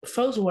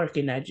Folks work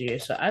in Nigeria,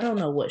 so I don't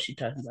know what she's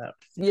talking about.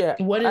 yeah,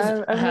 What is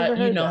I've how never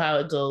you heard know that. how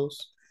it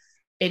goes?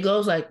 It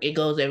goes like it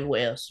goes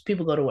everywhere else.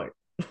 People go to work.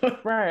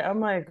 Right. I'm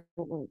like,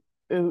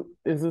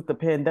 is it the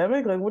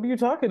pandemic? Like, what are you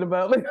talking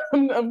about? Like,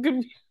 I'm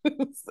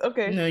confused.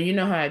 Okay. No, you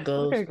know how it Okay,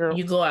 goes. girl.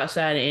 You go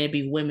outside and it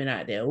be women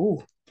out there.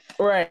 Ooh,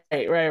 Right.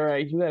 You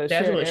gotta that's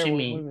share what air she with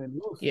mean. women.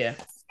 Oof, Yeah.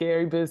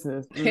 scary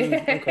business.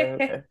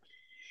 Okay.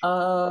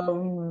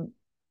 Um,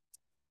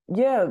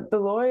 yeah, the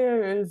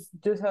lawyer is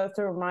just has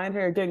to remind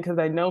her again because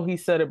I know he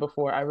said it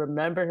before. I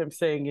remember him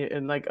saying it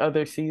in like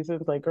other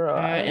seasons. Like, girl,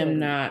 I I am am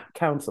not.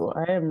 counsel.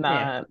 I am Yeah,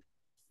 not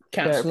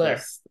counselor.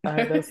 therapist.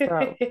 That's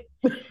not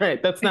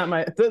right.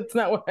 That's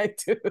not what I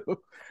do.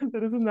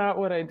 That is not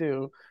what I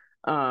do.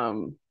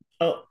 Um,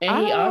 Oh,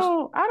 and he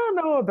also. I don't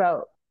know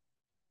about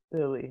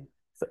Billy.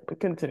 So, but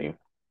continue.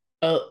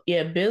 Oh,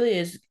 yeah. Billy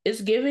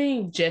is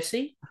giving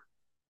Jesse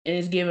and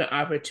is giving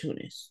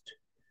opportunist.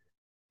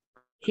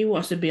 He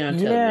wants to be on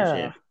Yeah.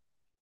 television.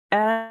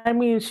 I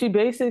mean, she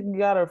basically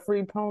got a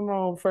free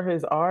promo for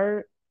his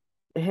art,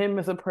 him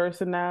as a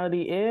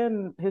personality,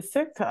 and his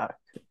TikTok.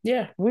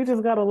 Yeah. We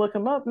just gotta look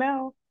him up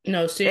now.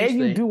 No, And you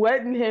seriously.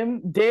 duetting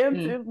him, Mm,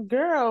 dancing,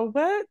 girl.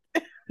 What?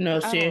 no, I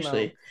don't know.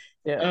 seriously.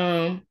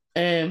 Yeah.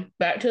 And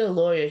back to the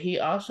lawyer. He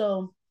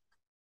also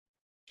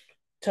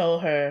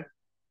told her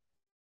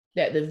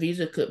that the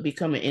visa could be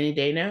coming any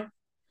day now,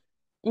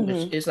 which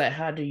Hmm. is like,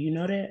 how do you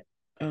know that?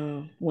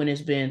 When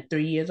it's been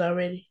 3 years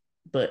already.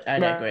 But I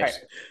Right. digress.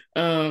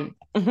 Um,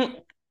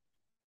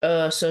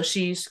 Hmm. so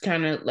she's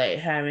kind of like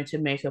having to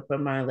make up her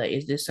mind, like,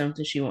 is this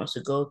something she wants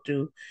to go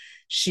through?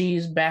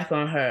 She's back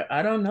on her.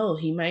 I don't know.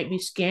 He might be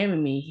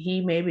scamming me.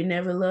 He maybe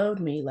never loved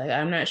me. Like,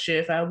 I'm not sure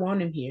if I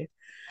want him here.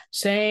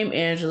 Same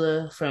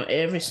Angela from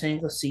every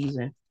single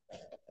season.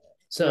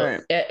 So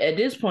Right. at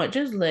this point,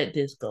 just let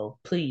this go,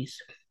 please,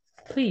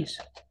 please.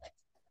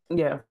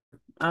 Yeah.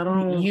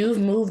 You've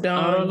moved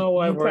I don't on. know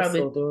why You we're probably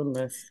still doing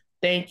this.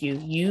 thank you.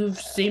 You've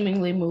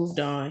seemingly moved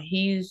on.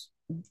 He's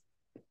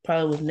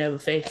probably was never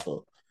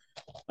faithful.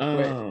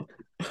 Right.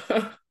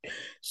 Um,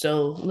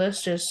 so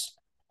let's just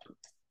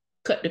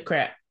cut the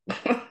crap.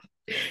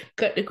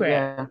 Cut the crap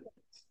Yeah.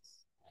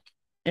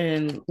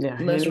 and Yeah.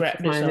 He let's needs to wrap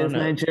this find his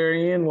on up.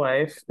 Nigerian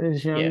wife,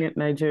 his Yeah, young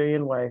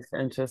Nigerian wife,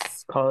 and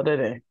just call it a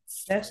day.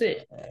 that's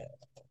it.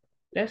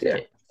 That's Yeah.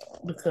 it.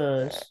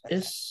 Because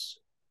it's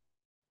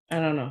I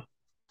don't know.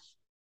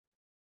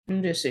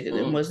 I'm just sick of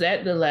them. Mm. Was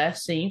that the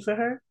last scene for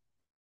her?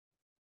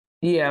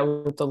 Yeah,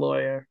 with the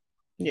lawyer.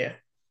 Yeah.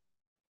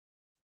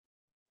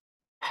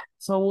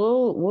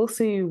 So we'll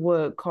see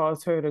what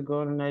caused her to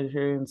go to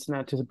Nigeria and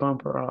snatch his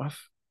bumper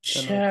off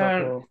in a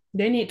Child, couple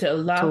they need to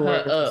lock her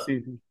towards the up.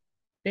 season.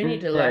 They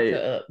need to lock Right.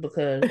 her up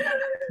because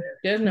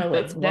there's no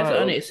way. That's That's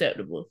wild.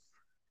 unacceptable.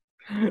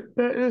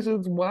 That is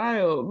just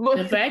wild.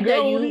 The Like, fact that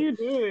girl, what are you you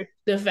doing?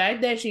 the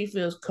fact that she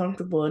feels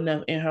comfortable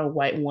enough in her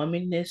white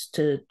womanness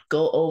to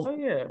go Oh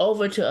yeah.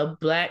 over to a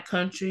black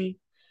country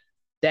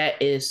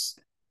that is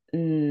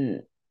mm,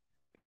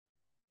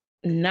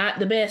 not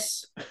the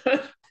best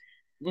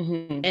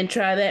Hmm. and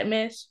try that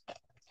mess,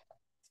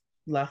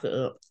 lock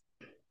her up.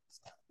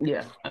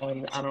 Yeah.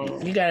 You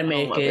gotta I don't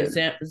make love an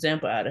it.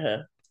 example out of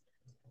her.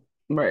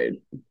 Right.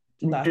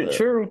 Lock her up.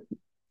 True.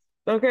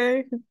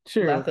 Okay. Lock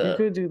True. her You up.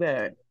 could do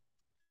that.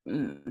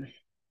 Mm.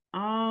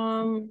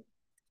 Um,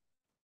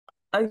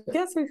 I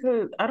guess we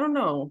could. I don't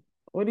know.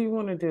 What do you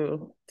want to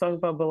do? Talk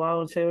about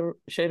Bilal and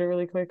Shada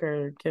really quick,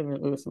 or Kim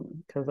and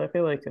Usman? Because I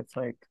feel like it's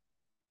like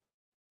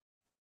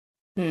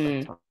a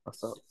Hmm.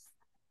 toss up.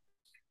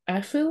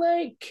 I feel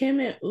like Kim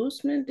and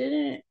Usman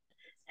didn't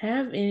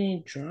have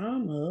any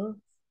drama.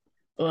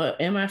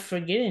 Or am I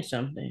forgetting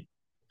something?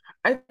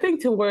 I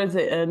think towards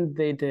the end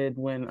they did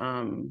when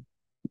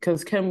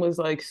because Kim was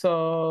like,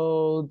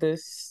 so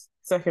this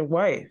second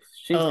wife,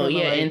 she's Oh gonna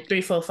yeah, in like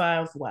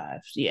 345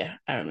 Wives. Yeah,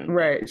 I remember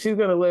that. right, she's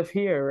gonna live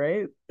here,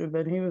 right? And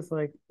then he was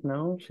like,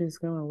 no, she's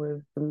gonna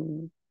live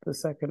in the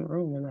second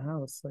room in the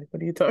house. Like,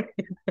 what are you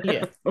talking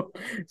Yeah, about?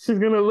 She's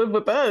gonna live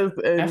with us,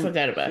 I and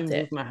forgot she about was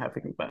that. just not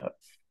happy about it.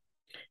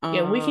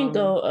 Yeah, we can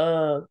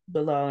go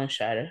Bilal and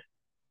Shida.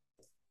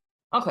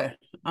 Okay.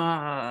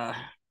 Uh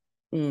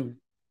mm,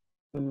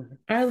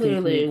 I deep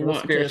literally Negro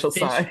want to spiritual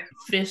side.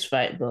 fist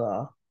fight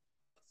Bilal.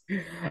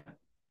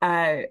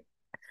 I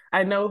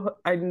I know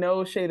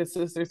Shada's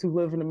sisters who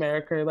live in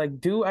America. Like,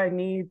 do I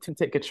need to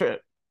take a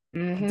trip?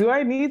 Do Hmm.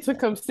 I need to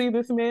come see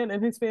this man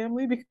and his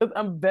family? Because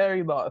I'm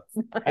very lost.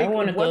 I Like,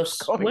 want to go.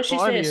 what's going What she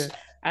on says. here?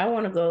 I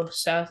want to go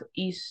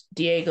Southeast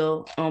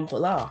Diego on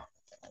Bilal.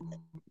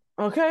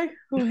 Okay,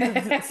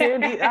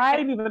 Sandy? I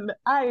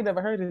ain't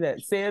never heard of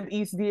that. San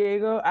East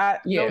Diego. I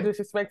no Yeah.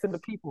 disrespect to the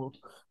people,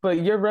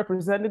 but your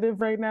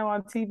representative right now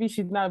on TV,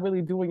 she's not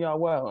really doing y'all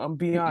well. I'm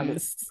being Mm-mm.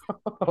 honest.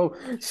 So,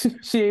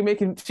 she ain't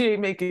making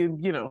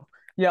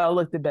y'all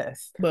look the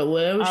best. But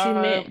whatever she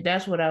Um, meant,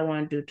 that's what I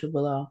want to do to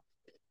Bilal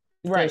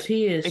because right,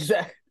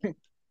 exactly.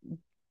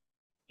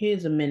 he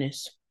is a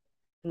menace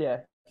Yeah,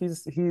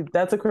 he.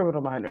 That's a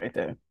criminal mind right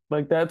there.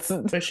 Like that's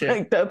for sure.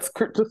 like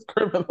just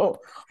criminal.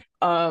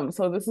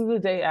 So this is the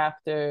day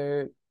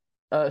after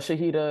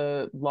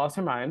Shahida lost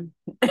her mind.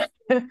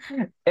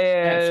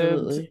 and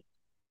Absolutely.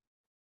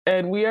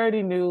 and we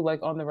already knew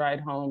like on the ride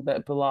home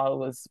that Bilal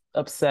was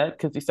upset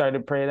because he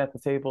started praying at the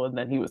table and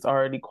then he was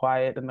already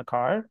quiet in the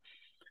car.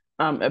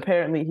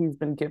 Apparently he's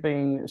been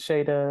giving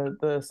Shada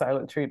the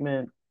silent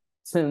treatment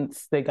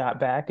since they got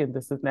back, and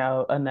this is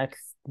now a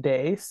next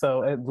day.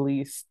 So at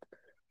least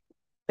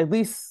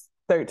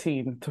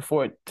 13 to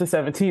 4 to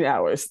 17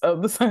 hours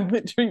of the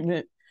silent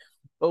treatment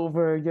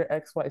over your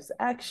ex-wife's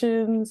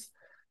actions.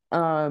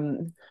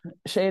 Um,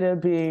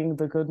 Shada, being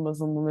the good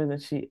Muslim woman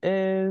that she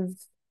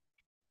is,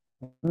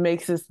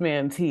 makes this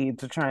man tea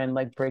to try and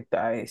like break the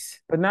ice.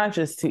 But not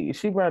just tea.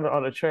 She brought it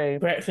on a tray.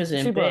 Breakfast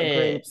in She brought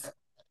bed. grapes.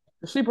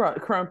 She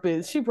brought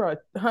crumpets. She brought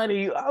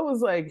honey. I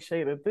was like,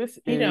 Shada, this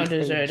He don't is a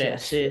deserve that,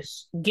 gesture.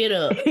 sis. Get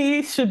up.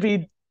 He should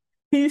be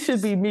he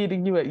should be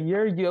meeting you at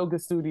your yoga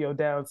studio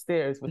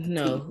downstairs with the tea.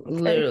 No, Okay.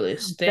 literally,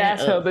 stand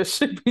That's how up. this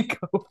should be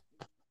going.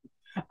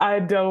 I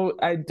don't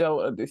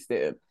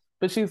understand.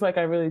 But she's like,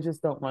 I really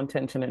just don't want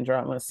tension and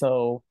drama.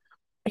 So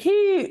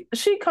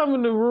she come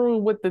in the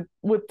room with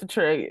the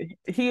tray.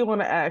 He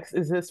wanna ask,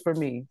 is this for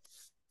me?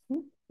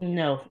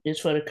 No, it's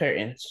for the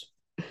curtains.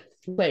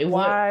 Like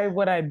what? Why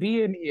would I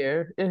be in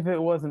here if it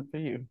wasn't for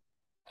you?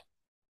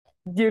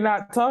 You're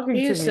not talking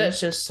He to is me.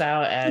 such a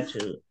sour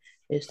attitude.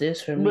 Is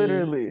this for me?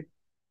 Literally.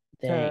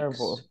 Thanks.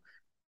 Terrible.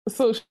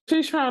 So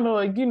she's trying to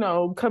like,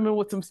 come in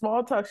with some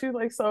small talk. She's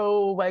like,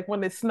 so like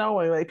when it's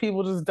snowing, like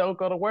people just don't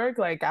go to work.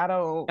 Like I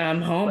don't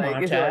I'm home, like,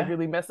 aren't is it like I?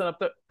 really messing up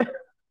the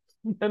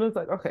and it's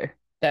like, okay.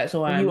 That's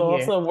why I'm You here.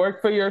 also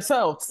work for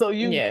yourself. So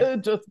you Yeah.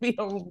 could just be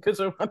home because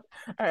you're all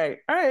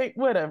right,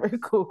 whatever.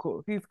 Cool,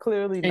 cool. He's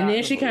clearly And not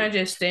then in the she kind mood. of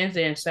just stands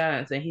there in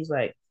silence and he's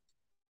like,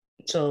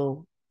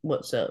 so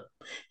what's up?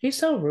 He's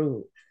so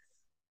rude.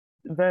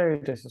 Very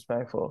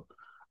disrespectful.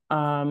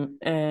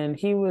 And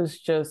he was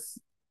just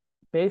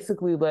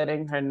basically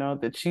letting her know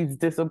that he's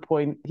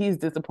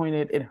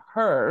disappointed in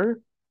her.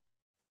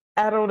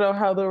 I don't know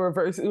how the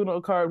reverse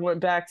Uno card went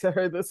back to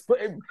her this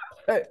way,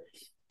 but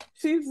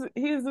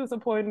he's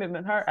disappointed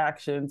in her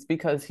actions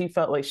because he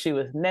felt like she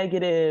was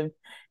negative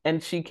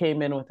and she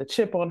came in with a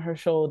chip on her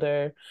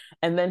shoulder.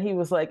 And then he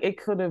was like, it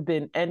could have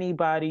been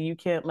anybody. You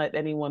can't let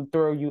anyone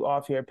throw you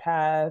off your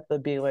path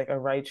of being like a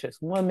righteous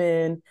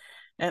woman.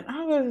 And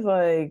I was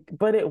like,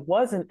 but it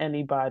wasn't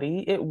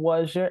anybody. It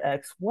was your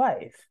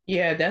ex-wife.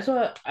 Yeah, that's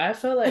what I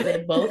feel like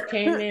they both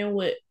came in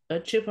with a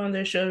chip on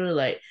their shoulder,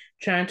 like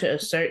trying to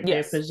assert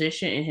their Yes.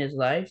 position in his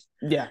life.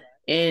 Yeah,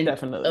 And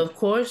definitely. of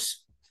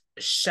course,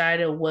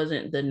 Shida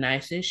wasn't the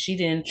nicest. She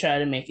didn't try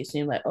to make it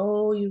seem like,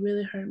 oh, you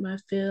really hurt my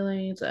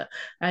feelings.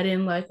 I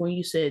didn't like when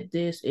you said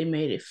this. It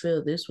made it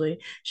feel this way.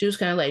 She was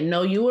kind of like,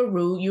 no, you were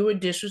rude. You were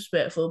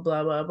disrespectful,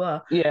 blah, blah,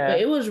 blah. But Yeah.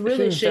 it was She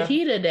really was def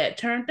Shahida that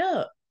turned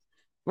up.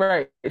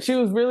 right. She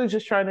was really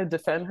just trying to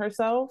defend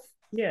herself.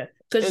 Yeah.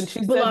 And Because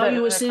she said Bilal, that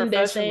you in were a sitting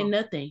there saying professional.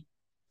 nothing.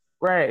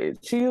 Right.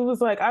 She was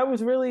like, I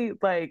was really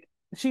like,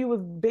 she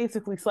was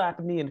basically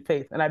slapping me in the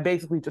face, and I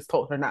basically just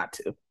told her not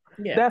to.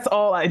 Yeah. That's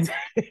all I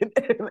did.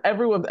 And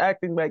everyone's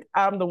acting like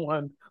I'm the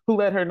one who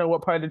let her know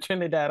what part of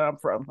Trinidad I'm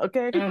from.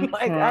 Okay. I'm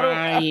Like I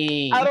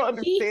crying. don't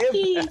understand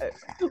that.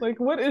 Like,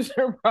 what is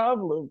your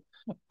problem?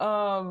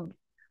 Um,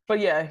 but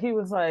yeah, he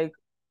was like,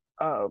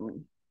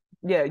 um,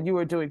 yeah, you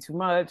were doing too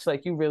much.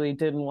 Like you really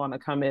didn't want to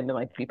come in and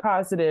like be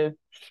positive.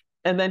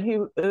 And then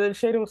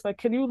Shada was like,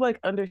 can you like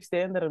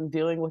understand that I'm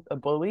dealing with a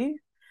bully?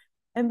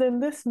 And then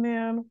this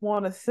man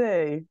want to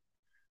say,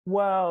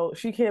 well,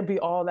 she can't be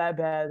all that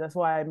bad. That's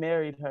why I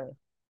married her.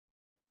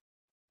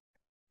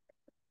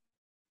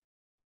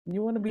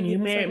 You want to be You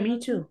her married second me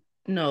husband? too.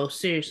 No,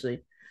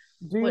 seriously.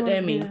 Do you What want that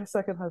to be mean? her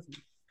second husband?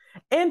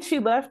 And she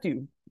left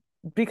you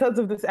because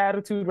of this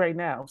attitude right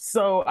now.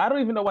 So I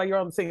don't even know why you're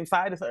on the same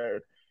side as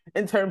her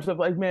in terms of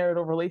like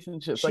marital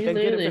relationships. Like She I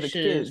get it literally for the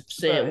should have kids,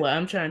 said, but "Well,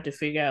 I'm trying to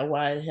figure out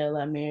why the hell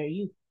I married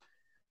you."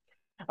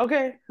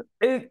 okay,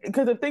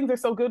 because if things are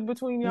so good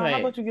between y'all, how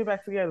Right? about you get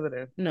back together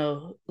then?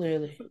 No,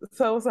 clearly.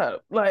 So what's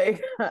up?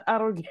 Like I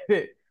don't get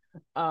it.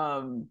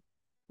 Um,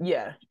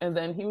 yeah, and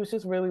then he was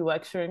just really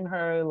lecturing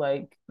her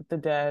like the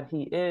dad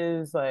he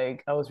is.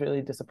 Like I was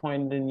really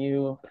disappointed in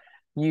you.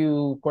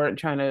 You weren't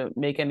trying to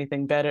make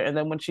anything better. And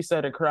then when she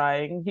started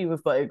crying, he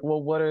was like,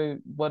 "Well,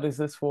 what is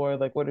this for?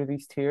 Like, what are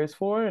these tears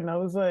for?" And I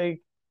was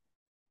like,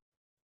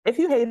 "If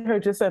you hate her,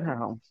 just send her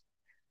home.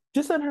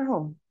 Just send her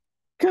home,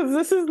 because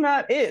this is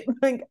not it.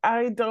 Like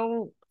I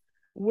don't.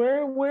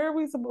 Where are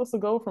we supposed to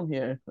go from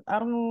here? I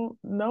don't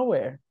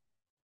nowhere.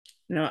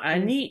 No,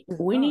 He's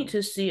we need gone.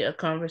 to see a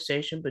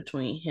conversation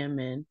between him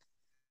and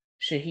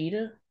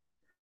Shahida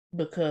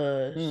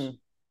because Mm,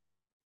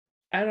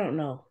 I don't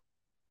know.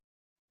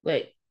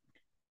 Like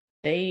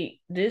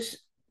this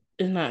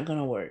is not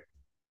gonna work.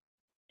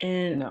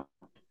 And no.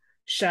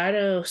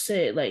 Shida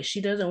said like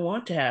she doesn't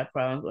want to have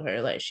problems with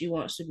her. Like she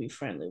wants to be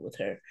friendly with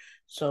her.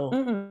 So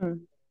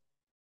Mm-mm.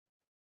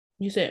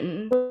 you said,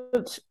 mm-mm.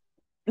 But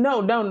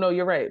no,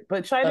 you're right.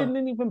 But Shida Oh,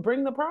 didn't even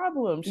bring the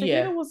problem.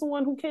 yeah. Shahida was the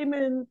one who came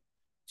in.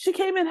 She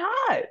came in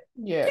hot.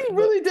 Yeah, She but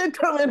really did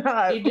come in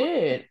hot. she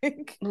did.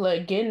 Like,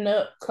 Like getting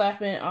up,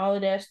 clapping, all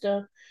of that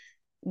stuff.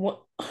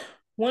 What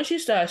once you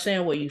start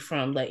saying where you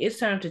from, like it's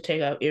time to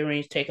take off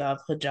earrings, take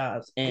off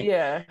hijabs, and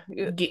yeah,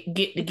 get to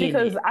getting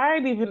because it.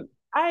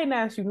 I ain't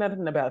asked you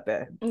nothing about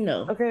that.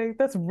 No, Okay,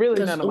 that's really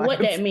because none of my what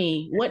that business.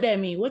 mean? What that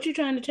mean? What you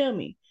trying to tell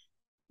me?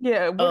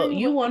 Yeah, what are Oh, you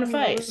you want to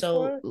letting me know fight, this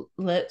so for,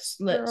 let's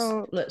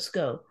girl? let's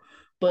go.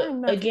 But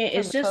I'm not again, trying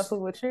it's to just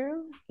tussle with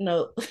you.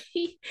 no,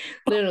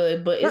 literally.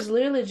 But it's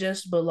literally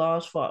just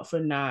Bilal's fault for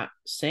not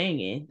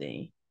saying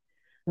anything.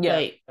 Yeah,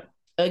 Like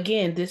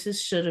again, this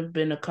is should have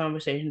been a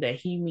conversation that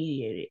he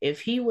mediated.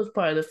 If he was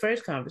part of the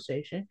first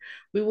conversation,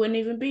 we wouldn't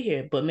even be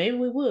here. But maybe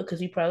we would because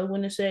he probably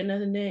wouldn't have said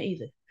nothing then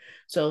either.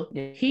 So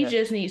he yeah.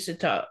 just needs to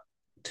talk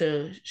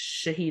to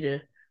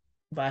Shahida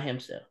by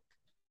himself.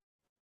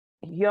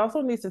 He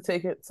also needs to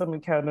take some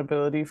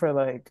accountability for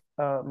like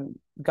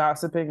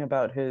gossiping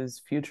about his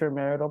future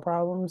marital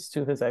problems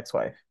to his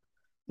ex-wife.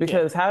 Yeah,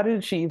 Because how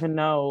did she even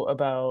know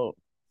about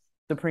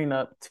the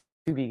prenup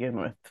to begin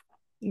with?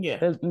 yeah,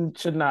 It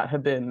should not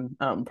have been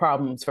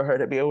problems for her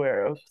to be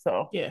aware of.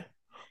 So yeah.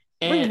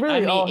 it's And I really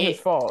mean all his it.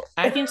 fault.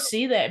 I can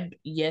see that.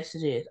 Yes,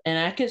 it is, and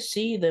I can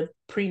see the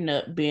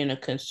prenup being a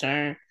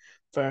concern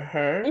for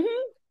her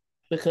Mm-hmm.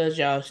 because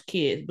y'all's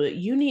kids. But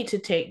you need to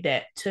take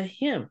that to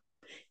him.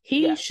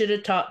 He Yeah. should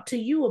have talked to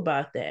you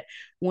about that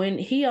when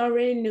he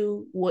already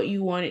knew what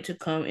you wanted to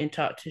come and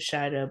talk to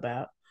Shida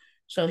about.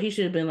 So he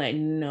should have been like,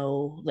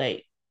 no,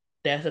 like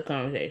that's a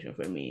conversation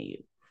for me and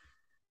you.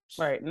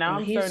 Right. Now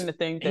I'm starting to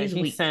think that He's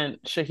he weak.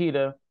 sent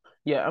Shahida.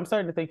 Yeah, I'm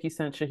starting to think he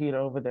sent Shahida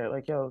over there.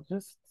 Like, yo,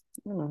 just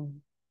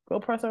go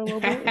press her a little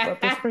bit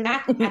about this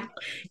prenup.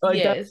 Like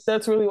Yes.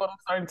 that's really what I'm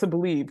starting to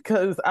believe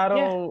because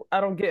Yeah.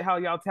 I don't get how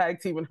y'all tag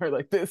teaming her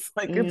like this.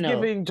 Like it's No.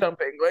 giving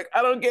jumping. Like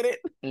I don't get it.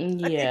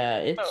 Like, Yeah,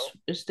 no.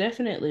 it's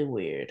definitely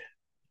weird.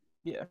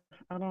 Yeah.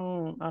 I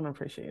don't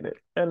appreciate it.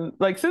 And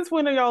like since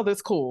when are y'all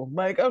this cool?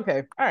 Like,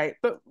 okay, all right,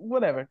 but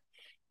whatever.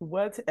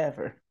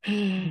 Whatever.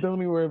 Don't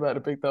even worry about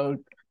it, big dog.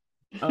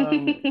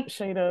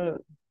 Shada,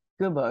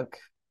 good luck.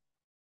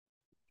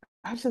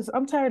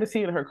 I'm tired of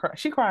seeing her cry.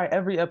 She cried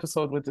every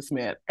episode with this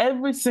man.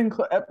 Every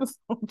single episode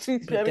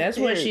she's But shedding that's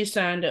what tears. she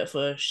signed up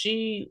for.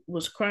 She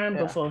was crying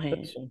Yeah, beforehand.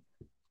 that's true.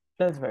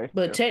 That's very But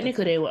true. That's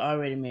technically very they were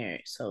already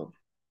married, so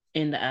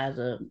in the eyes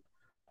of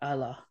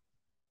Allah.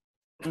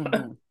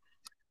 true.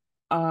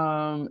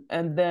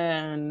 And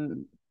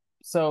then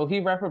so he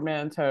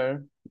reprimands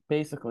her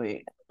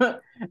basically.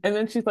 And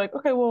then she's like,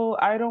 okay, well,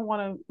 I don't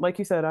want to, like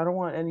you said, I don't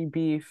want any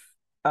beef.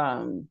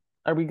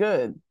 Are we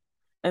good?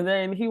 And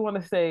then he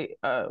want to say,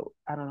 I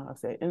don't know how to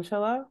say, it,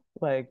 inshallah,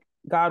 like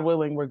God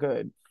willing, we're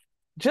good.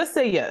 Just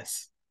say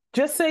yes.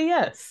 Just say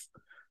yes.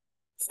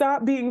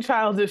 Stop being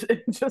childish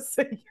and just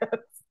say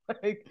yes.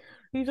 Like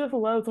he just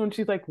loves when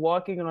she's like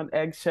walking on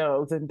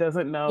eggshells and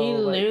doesn't He know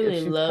like if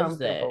literally she's loves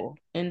that. comfortable.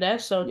 And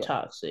that's so Yeah,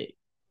 toxic.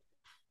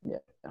 yeah.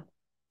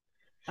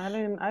 I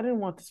didn't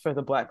want this for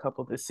the black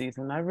couple this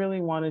season. I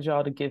really wanted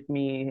y'all to give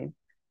me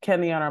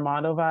Kenny and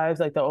Armando vibes.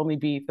 Like the only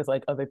beef is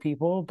like other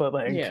people, but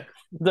like Yeah.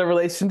 the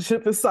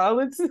relationship is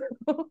solid.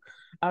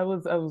 I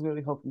was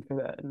really hoping for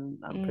that, and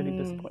I'm pretty Mm,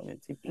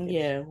 disappointed to be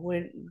yeah,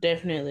 we're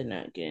definitely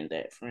not getting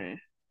that, friend.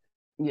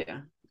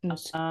 yeah.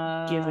 It's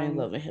giving Um,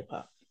 love and hip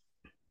hop.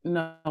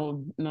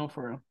 no,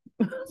 for real.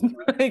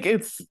 Like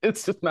it's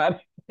just not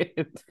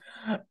it.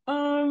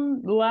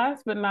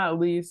 Last but not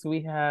least,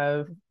 we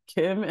have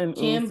Kim and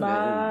Usman.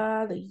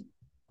 Kimberly.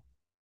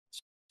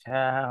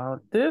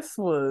 Child, this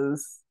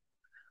was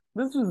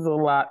a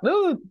lot.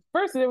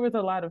 First, there was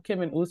a lot of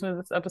Kim and Usman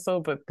this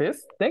episode, but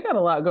this they got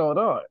a lot going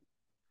on.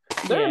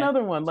 They're Yeah.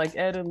 another one like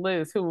Ed and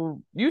Liz,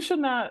 who you should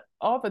not,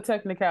 off a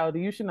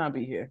technicality, you should not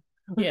be here.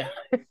 Yeah.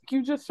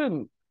 You just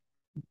shouldn't.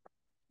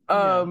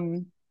 No.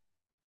 Um,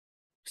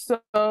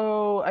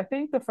 so I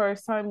think the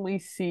first time we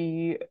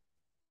see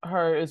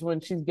her is when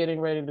she's getting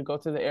ready to go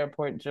to the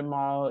airport.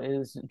 Jamal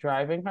is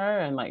driving her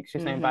and like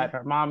she's saying bye Mm-hmm. to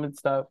her mom and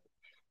stuff.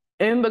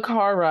 In the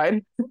car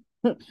ride,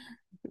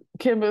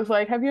 Kim is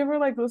like, "Have you ever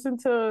like listened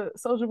to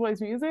Soulja Boy's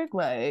music?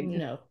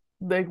 No.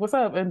 Like what's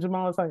up?" And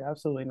Jamal is like,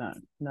 "Absolutely not.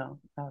 No,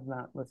 I have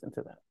not listened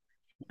to that."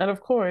 And of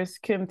course,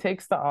 Kim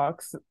takes the aux,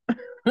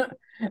 and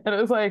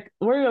it was like,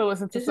 "We're gonna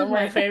listen to This is my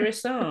someone favorite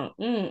song.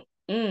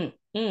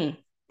 Mm.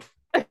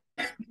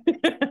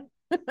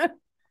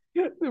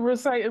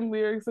 reciting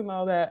lyrics and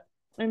all that."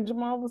 And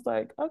Jamal was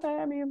like, "Okay,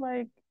 I mean,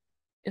 like,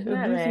 It's at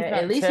not least he's bad.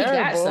 At not least he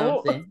got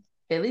terrible." something.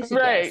 At least he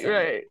got Right, something.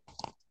 right,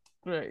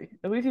 right.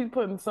 At least he's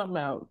putting something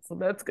out, so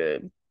that's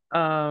good.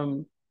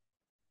 Um,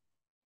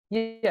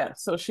 yeah.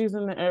 So she's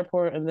in the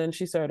airport, and then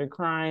she started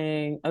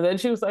crying, and then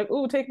she was like,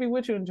 "Ooh, take me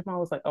with you." And Jamal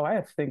was like, "Oh, I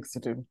have things to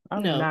do.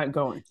 I'm No. not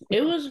going.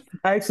 It was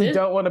I actually this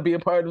don't want to be a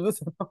part of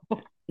this."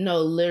 no,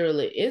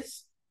 literally.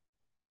 It's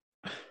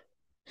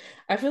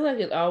I feel like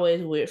it's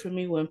always weird for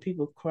me when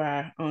people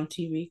cry on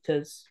TV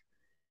because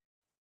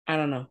I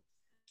don't know.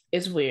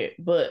 It's weird.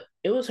 But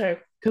it was her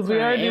Because we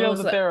crying. already And it know was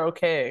that like they're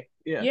okay.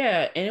 Yeah,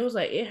 yeah, and it was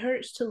like it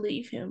hurts to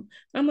leave him.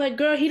 I'm like,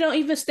 girl, he don't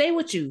even stay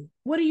with you.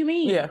 What do you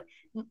mean? yeah.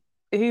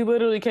 He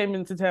literally came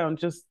into town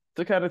just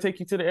to kind of take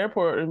you to the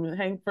airport and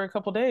hang for a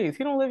couple days.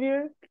 He don't live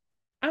here.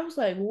 I was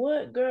like,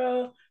 what,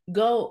 girl?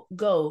 Go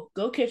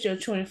catch your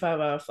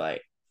 25-hour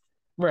flight.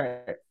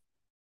 Right.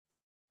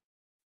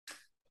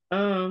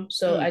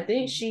 So I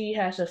think Mm. she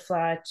has to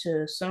fly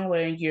to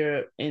somewhere in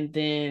Europe and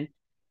then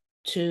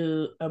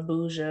to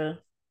Abuja,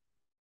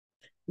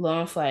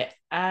 long flight.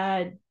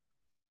 I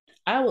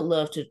would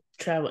love to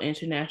travel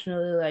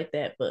internationally like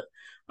that, but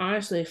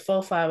honestly,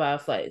 4 5 hour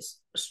flights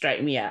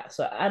strike me out.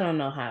 So I don't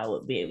know how I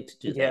would be able to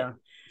do that. Yeah.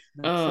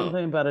 That's Um,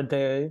 something about a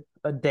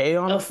day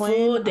on a a plane.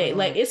 full I day,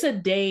 like don't. it's a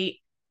day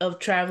of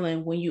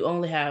traveling when you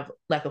only have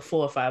like a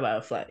 4 or 5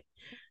 hour flight.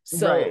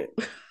 Right.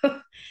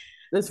 So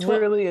It's tw-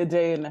 really a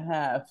day and a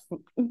half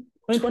when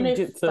you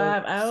get to.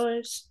 25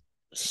 hours,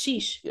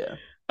 sheesh. Yeah.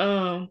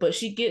 But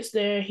she gets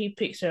there, he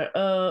picks her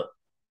up,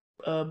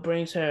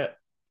 brings her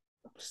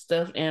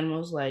stuffed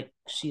animals like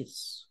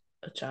she's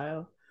a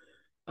child.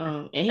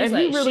 And he's And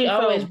he like, she really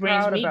always felt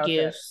brings proud me about that.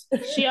 gifts.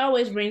 She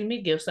always brings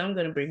me gifts, so I'm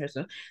gonna bring her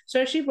some.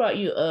 Sir, she brought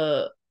you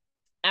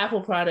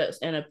Apple products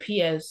and a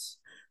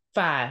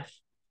PS5.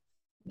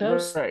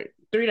 Those Right.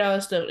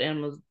 $3 stuffed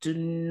animals do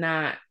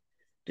not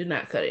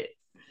cut it.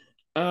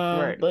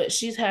 Right. But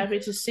she's happy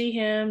to see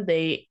him.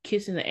 They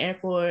kiss in the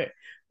airport,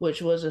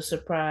 which was a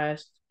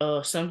surprise,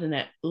 something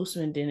that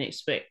Usman didn't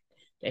expect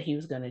that he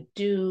was gonna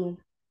do.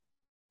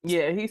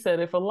 Yeah, he said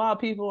if a lot of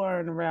people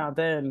aren't around,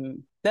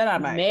 then I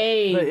might. But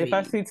Maybe. if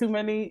I see too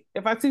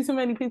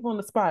many people in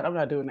the spot, I'm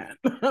not doing that.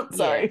 I'm Yeah.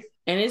 sorry.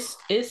 And it's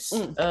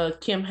Mm.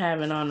 Kim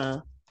having on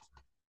a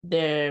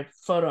their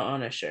photo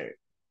on a shirt.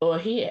 Or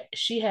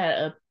she had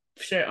a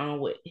shirt on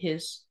with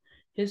his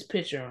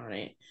picture on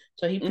it.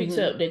 So he picks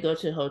Hmm. up, they go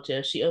to the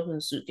hotel, she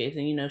opens the suitcase,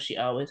 and she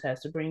always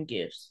has to bring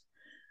gifts.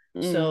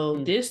 So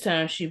Hmm. this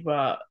time she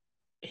brought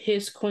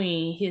his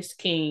queen, his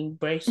king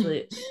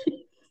bracelets,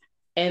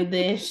 and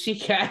then she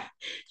got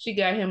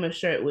him a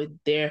shirt with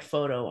their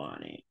photo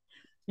on it.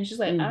 And she's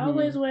like, I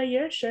always Hmm. wear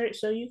your shirt,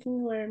 so you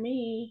can wear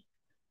me.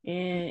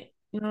 And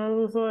I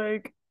was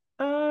like,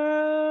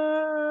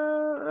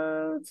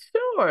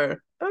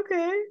 sure,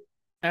 okay,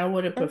 I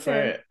would have okay.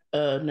 preferred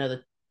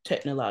another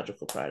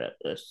technological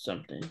product or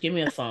something. Give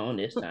me a phone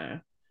this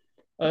time,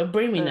 or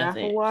bring me An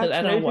nothing Apple because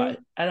Watch, maybe.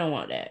 I don't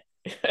want that.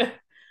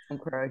 I'm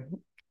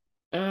crying.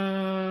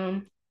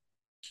 um.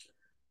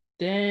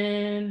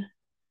 Then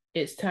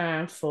it's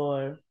time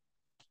for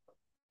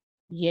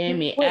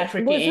Yummy Wait,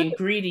 African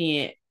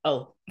ingredient.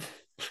 Oh.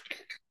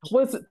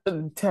 was it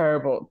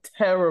terrible,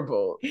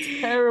 terrible,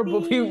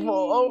 terrible people?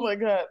 Oh my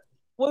God.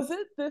 Was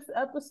it this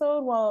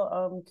episode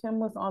while Kim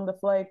was on the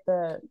flight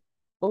that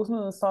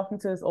Bozeman was talking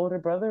to his older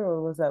brother,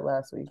 or was that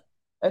last week?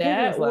 I think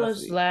it was That last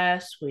was week.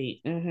 last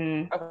week.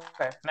 Mm-hmm.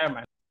 Okay, never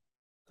mind.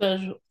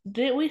 Because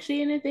did we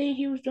see anything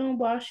he was doing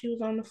while she was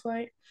on the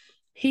flight?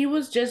 He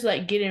was just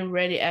like getting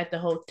ready at the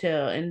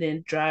hotel and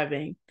then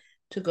driving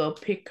to go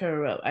pick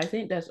her up. I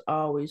think that's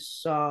all we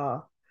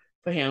saw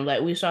for him.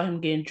 Like we saw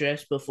him getting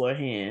dressed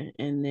beforehand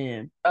and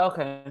then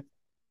Okay,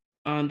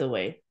 on the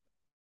way.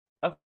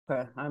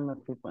 okay. I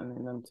must be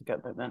blending them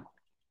together then.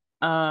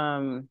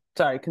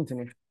 Sorry,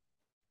 continue.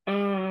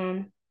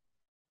 Um,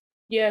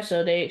 yeah,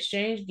 so they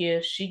exchange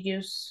gifts. She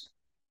gives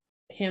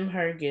him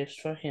her gifts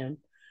for him.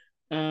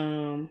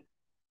 Um,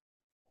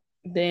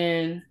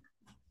 then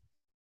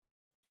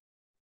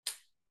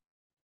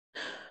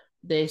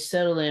they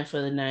settle in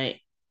for the night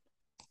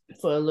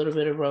for a little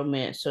bit of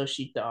romance, so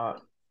she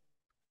thought.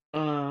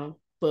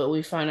 But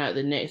we found out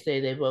the next day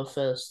they both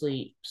fell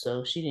asleep,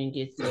 so she didn't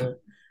get the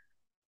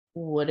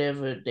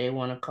whatever they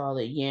want to call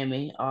it,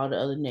 yammy, all the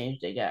other names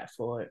they got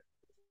for it.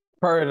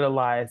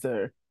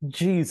 Fertilizer.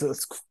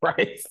 Jesus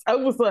Christ. I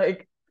was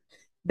like,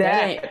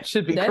 That ain't that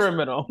should be that's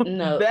criminal.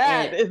 no,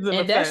 That is an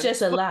and that's offense.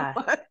 just a lie.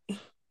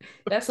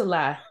 That's a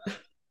lie.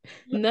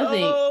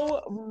 Nothing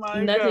Oh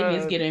my nothing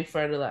is God. getting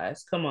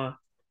fertilized. Come on.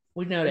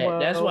 We know that.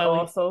 That's Well, why we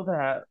also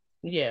that.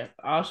 yeah,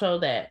 also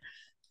that.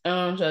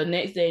 So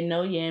next day,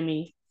 no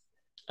Yami.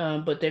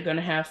 But they're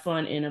gonna have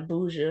fun in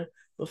Abuja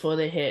before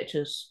they head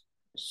to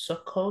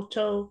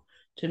Sokoto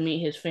to meet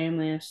his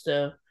family and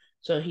stuff.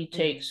 So he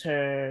takes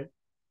her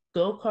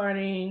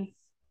go-karting.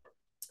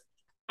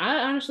 I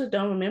honestly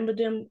don't remember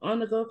them on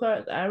the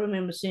go-kart. I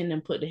remember seeing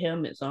them put the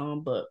helmets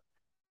on, but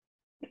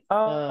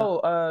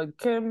uh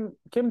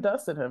Kim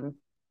dusted him.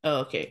 oh,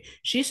 okay.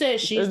 She said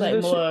she's Is like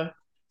this more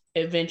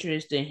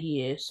adventurous than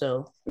he is,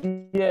 so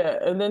Yeah,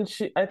 and then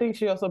I think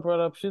she also brought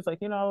up, she was like,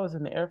 I was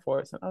in the Air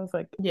Force, and I was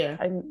like, yeah.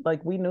 I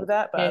like we knew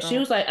that, but Yeah, she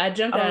was like, I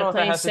jumped I don't out know of what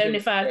that plane has to do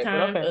with 75 it,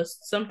 but times okay, or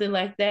something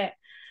like that.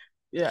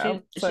 yeah, I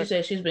was She like,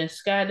 said she's been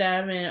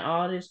skydiving,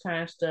 all this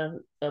kind of stuff,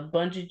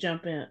 bungee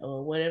jumping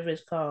or whatever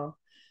it's called.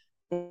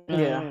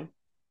 yeah, Um,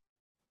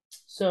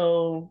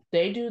 so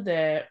they do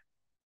that.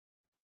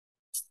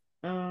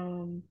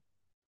 Um,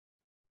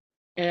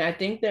 and I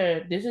think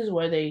that this is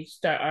where they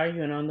start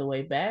arguing on the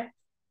way back.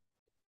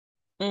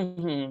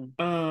 hmm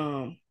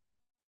Um,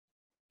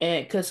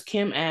 and because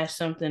Kim asked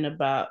something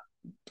about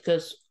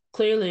because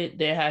clearly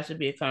there has to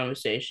be a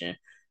conversation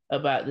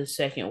about the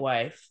second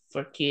wife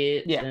for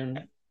kids yeah,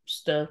 and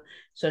stuff.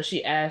 So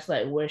she asked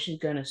like where she's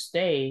gonna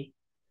stay.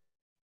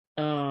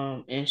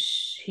 And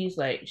he's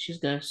like, she's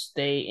gonna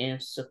stay in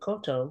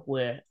Sokoto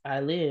where I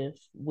live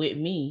with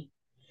me.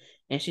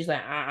 And she's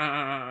like,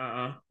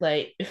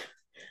 like,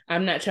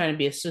 I'm not trying to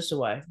be a sister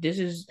wife. This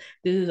is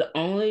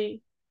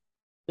only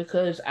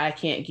because I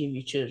can't give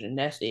you children.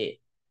 That's it.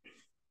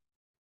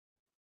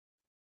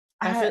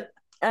 I I feel,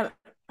 and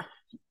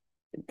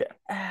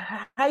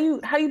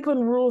how you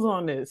putting rules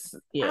on this?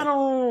 I yeah,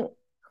 don't.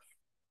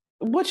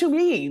 What you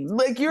mean?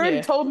 Like you already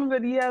yeah, told him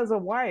that he has a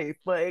wife.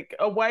 Like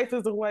a wife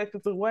is a wife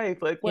is a wife.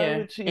 Like why yeah.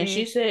 would And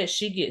she she? said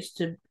she gets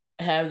to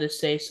have the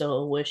say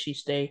so of where she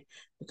stay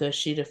because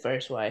she the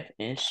first wife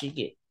and she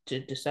get to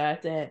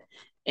decide that.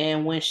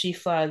 And when she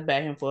flies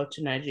back and forth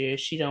to Nigeria,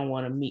 she don't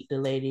want to meet the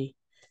lady.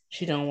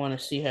 She don't want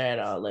to see her at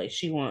all. Like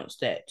she wants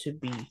that to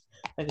be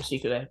like a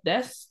secret life.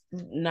 That's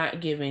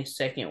not giving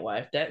second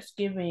wife. That's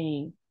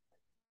giving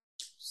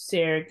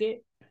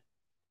surrogate.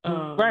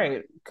 Um,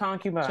 Right, so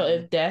concubine.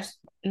 if that's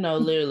no,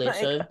 literally.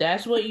 So Like if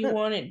that's what you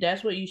wanted,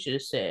 that's what you should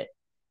have said.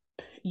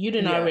 You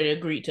didn't yeah. already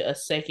agree to a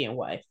second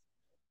wife.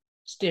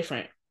 It's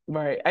different.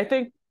 Right. I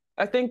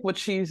think what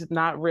she's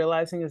not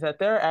realizing is that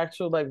there are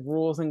actual like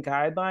rules and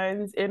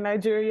guidelines in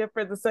Nigeria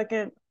for the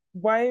second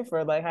wife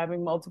or like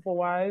having multiple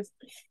wives.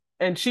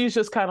 And she's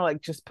just kind of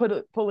like just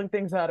pulling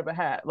things out of a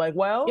hat. Like,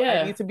 well, I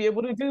Yeah. need to be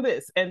able to do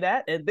this and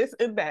that and this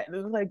and that. And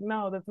it's like,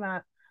 no, that's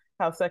not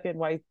how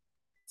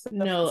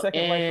No,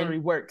 second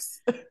wifery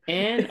works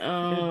and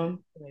in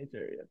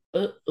Nigeria.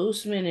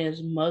 Usman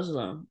is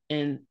Muslim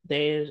and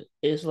there's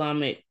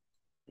Islamic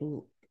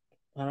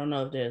I don't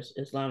know if there's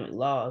Islamic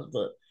laws,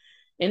 but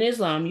in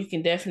Islam you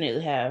can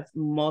definitely have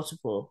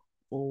multiple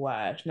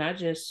wives, not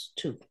just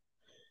two.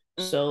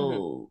 Mm-hmm.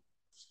 So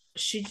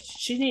she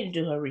need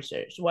to do her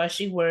research. Why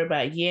she worry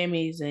about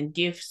yammies and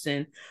gifts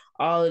and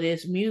all of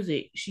this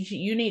music?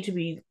 You need to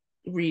be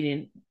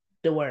reading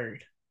the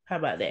word. How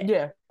about that?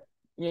 Yeah.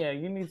 Yeah.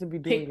 You need to be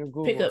doing your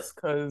Pick up. Googles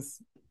because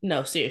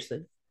No,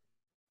 seriously,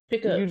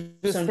 pick up you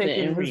just something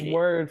taking and his read it.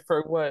 word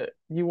for what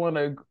you want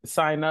to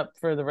sign up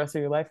for the rest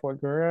of your life for,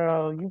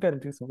 girl. You got to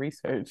do some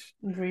research.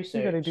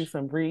 You got to do Research.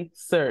 some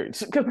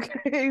research.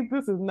 Okay,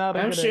 this is not a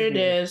I'm good sure idea.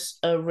 there's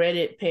a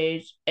Reddit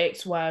page,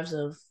 ex-wives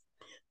of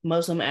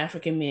Muslim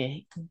African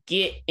men.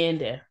 Get in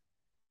there.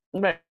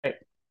 Right,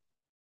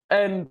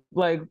 and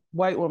like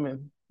white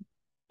women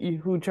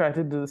who try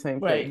to do the same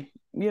Right.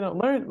 thing.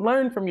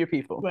 Learn from your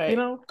people. Right.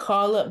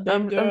 Call up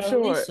baby I'm girl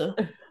sure Lisa.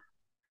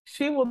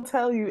 she will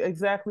tell you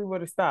exactly where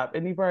to stop,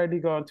 and you've already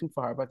gone too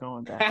far by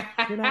going back.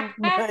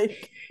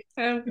 Like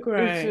I'm it's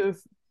crying.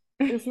 just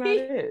it's not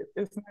it.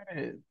 It's not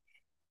it.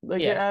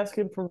 Like you're Yeah.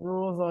 asking for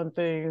rules on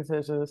things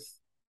that just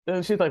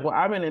and she's like, well,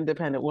 I'm an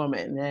independent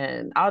woman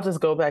and I'll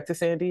just go back to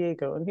San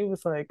Diego. And he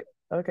was like,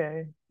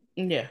 okay,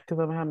 Yeah. because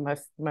I'm having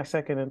my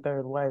second and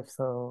third wife.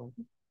 So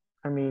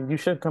I mean, you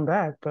should come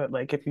back, but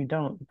like if you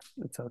don't,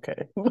 it's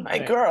okay. My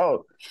Right.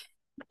 girl.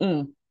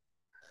 Mm,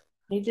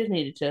 He just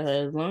need to tell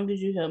her, as long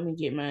as you help me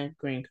get my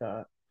green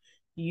card,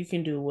 you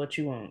can do what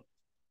you want.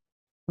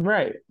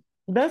 right.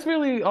 That's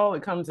really all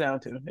it comes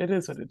down to. It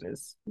is what it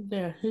is.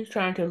 Yeah, he's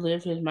trying to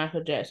live his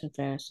Michael Jackson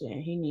fantasy,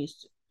 and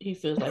he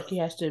feels like he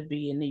has to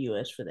be in the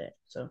U.S. for that.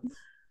 So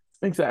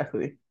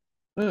Exactly.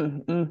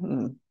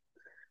 Mm.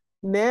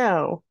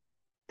 Now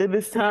it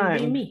is couldn't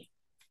be time me.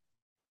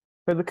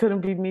 for the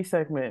couldn't be me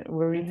segment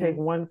where we take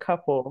Hmm. one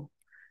couple.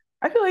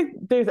 I feel like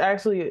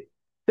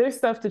there's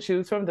stuff to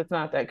choose from that's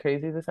not that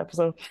crazy this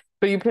episode.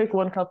 But you pick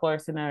one couple or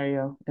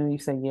scenario and you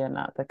say, yeah,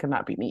 no, that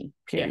cannot be me.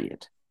 Yeah.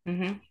 Period.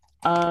 Hmm.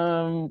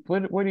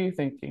 What are you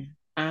thinking?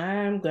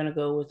 I'm gonna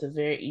go with a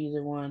very easy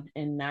one,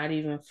 and not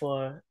even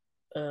for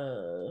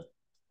a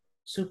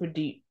super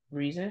deep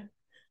reason.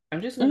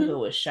 I'm just gonna Hmm.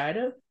 go with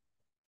Shida.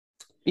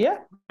 Yeah.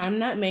 I'm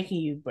not making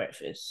you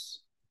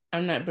breakfast.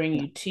 I'm not bringing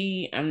No. you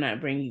tea. I'm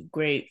not bringing you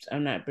grapes.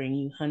 I'm not bringing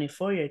you honey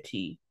for your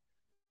tea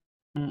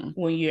Mm-mm.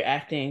 when you're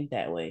acting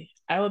that way.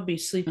 I would be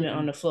sleeping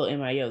on Mm-mm. the floor in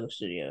my yoga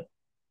studio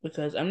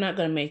because I'm not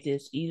gonna make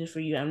this easy for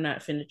you. I'm not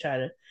finna try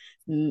to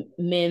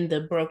mend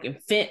the broken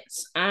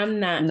fence. I'm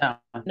not. No.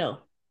 No,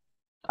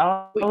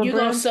 but Olive you're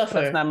gonna Branch? That's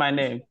suffer. not my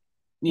name.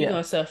 You're Yeah.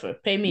 gonna suffer.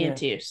 Pay me in Yeah.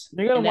 tears,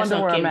 You're gonna and that's wonder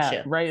on where K I'm at,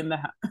 Michelle. right in the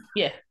house.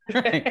 Yeah.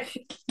 Right.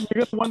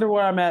 You're gonna wonder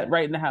where I'm at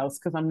right in the house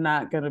because I'm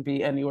not gonna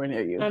be anywhere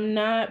near you. I'm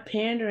not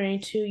pandering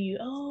to you.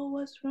 Oh,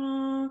 what's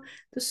wrong?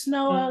 The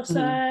snow Hmm.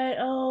 outside.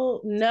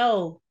 Oh,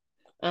 no.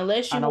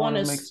 Unless I you don't want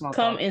want to to make small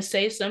come talk. and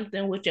say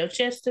something with your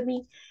chest to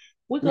me,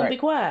 we're going to be Right.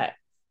 quiet.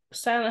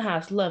 Silent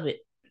House, love it.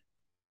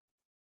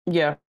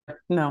 Yeah.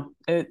 No,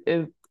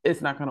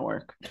 it's not gonna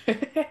work.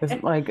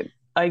 It's like,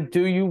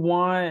 do you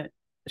want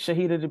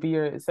Shahida to be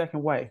your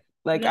second wife?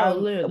 Like, No,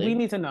 we literally.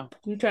 need to know.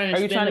 You trying Are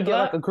to you spin trying the to get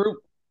like block?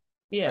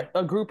 Yeah.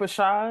 a group of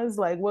Shahs?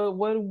 Like,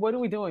 what are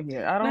we doing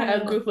here? I Not a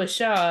don't group of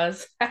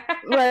Shaws.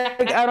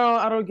 like. I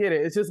don't get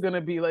it. It's just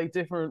gonna be like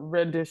different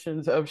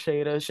renditions of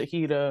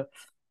Shahida,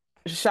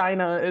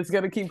 Shina. It's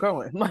gonna keep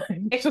going. Like,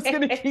 it's just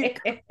gonna keep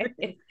going.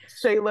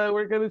 Shayla,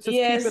 we're gonna just keep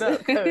Yes. it up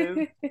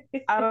because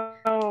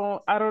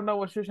I don't know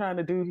what you're trying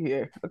to do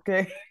here.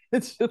 Okay,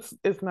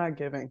 it's not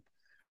giving.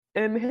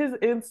 And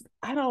it's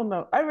I don't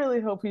know. I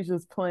really hope he's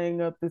just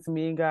playing up this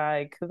mean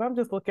guy because I'm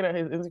just looking at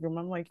his Instagram.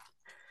 I'm like,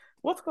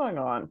 what's going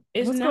on?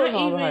 It's What's going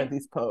not on behind even,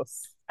 these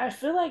posts? I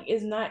feel like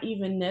it's not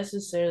even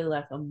necessarily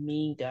like a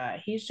mean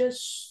guy. He's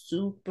just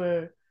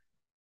super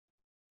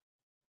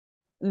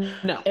No,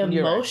 you're right.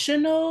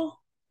 emotional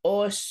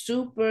or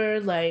super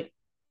like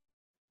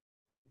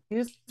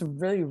He's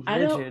really I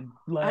don't rigid.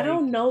 I Like,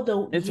 don't know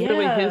the it's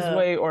really his yeah.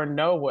 way or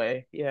no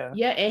way. Yeah.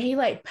 Yeah, and he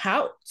like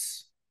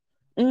pouts.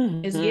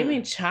 It's Hmm.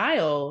 giving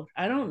child.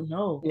 I don't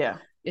know. Yeah.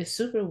 It's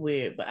super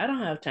weird, but I don't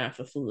have time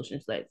for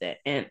foolishness like that.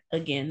 And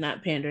again,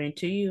 not pandering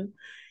to you.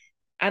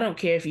 I don't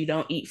care if you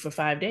don't eat for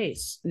 5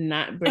 days.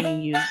 Not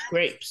bringing you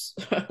grapes.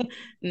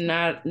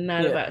 Not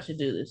Yeah. about to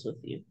do this with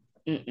you.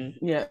 Mm-mm.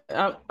 Yeah.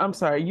 I'm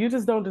sorry. You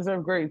just don't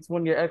deserve grades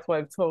when your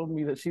ex-wife told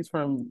me that she's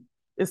from,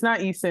 it's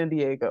not East San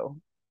Diego.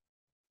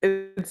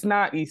 It's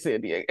not East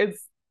San Diego.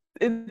 It's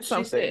She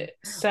something. said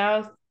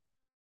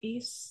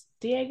Southeast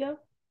Diego.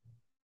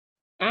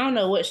 I don't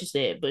know what she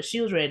said, but she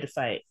was ready to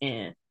fight,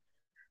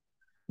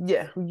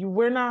 Yeah.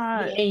 We're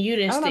not, and you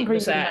didn't I'm not stick bringing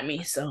beside that.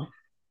 me, so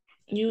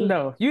you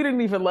No, you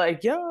didn't even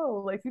like,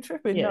 yo, like you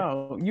tripping. yeah.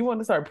 No, you want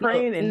to start No,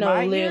 praying in no,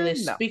 my ear?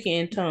 literally No, speaking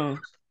in tongues.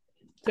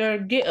 Girl,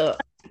 get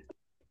up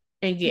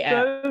and get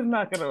out. that is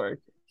not gonna work.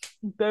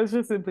 That's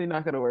just simply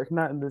not gonna work.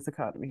 Not in this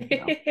economy.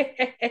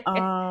 No.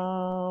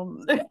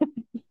 Um,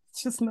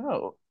 just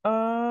no.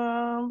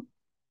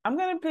 I'm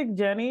gonna pick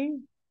Jenny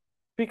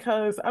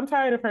because I'm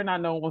tired of her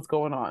not knowing what's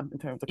going on in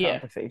terms of Yeah,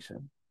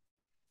 conversation.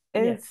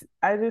 yeah,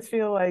 I just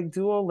feel like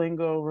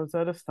Duolingo,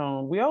 Rosetta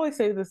Stone. We always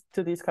say this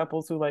to these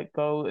couples who like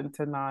go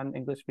into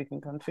non-English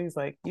speaking countries,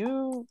 like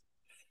you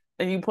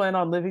and you plan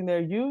on living there,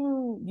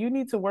 you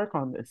need to work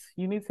on this.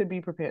 You need to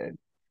be prepared.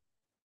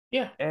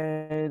 yeah,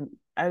 And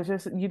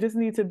you just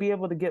need to be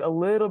able to get a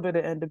little bit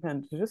of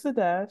independence, just a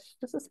dash,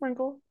 just a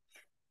sprinkle.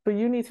 But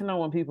you need to know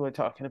when people are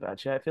talking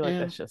about you. I feel like yeah.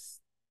 that's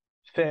just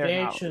fair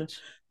Very true. knowledge.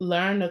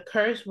 Learn the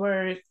curse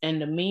words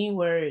and the mean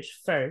words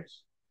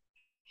first,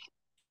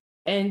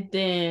 and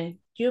then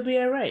you'll be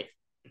all right.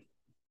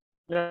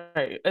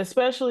 Right.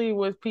 Especially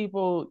with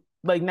people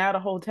like now the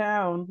whole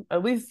town,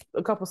 at least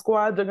a couple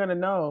squads are gonna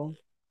know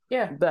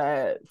Yeah,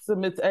 that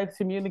Submit's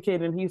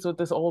excommunicated and he's with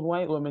this old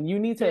white woman. You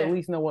need to at yeah,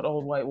 least know what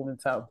old white woman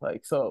sounds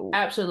like. So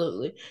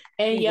absolutely.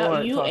 And people y'all,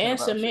 aren't you talking and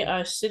about Submit you.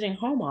 are sitting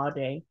home all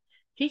day.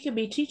 He could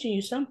be teaching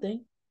you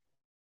something.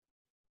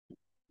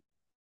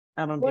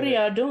 I don't What get are it.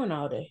 y'all doing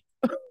all day?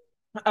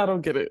 I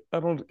don't get it. I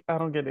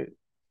don't get it.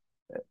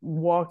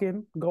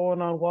 Walking,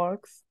 going on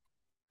walks,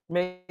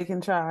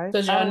 making chai.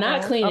 Because I y'all don't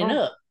not know. I cleaning don't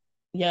up.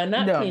 Y'all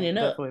not no, cleaning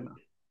up. definitely not.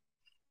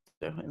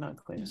 Definitely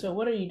not cleaning So up.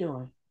 what are you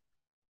doing?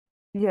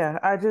 Yeah,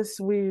 I just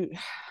we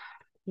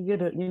you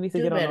need to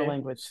Do get on the better.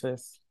 language,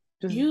 sis.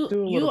 Just You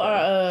do a little you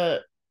are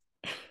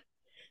better.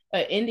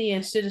 a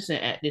Indian citizen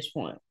at this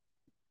point.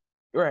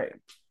 Right.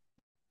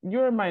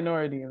 You're a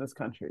minority in this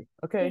country.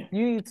 Yeah. Okay.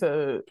 You need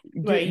to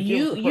Right. get with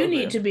You the you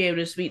need to program. be able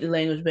to speak the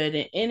language better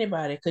than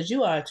anybody because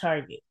you are a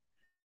target.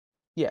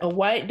 Yeah. A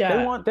white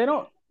dot. They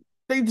don't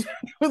they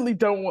genuinely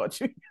don't want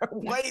you here.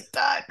 White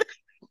dot.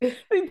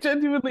 They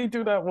genuinely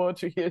do not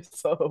want you here. She's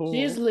So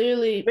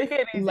literally make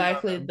it easy on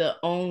likely them. the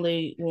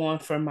only one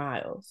for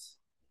Miles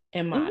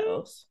and Hmm.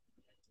 Miles.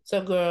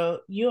 So, girl,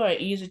 you are an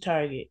easy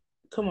target.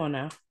 Come on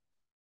now.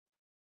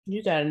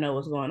 You got to know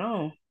what's going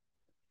on.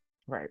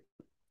 Right.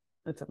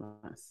 It's a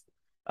mess.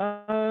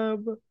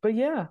 But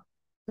yeah,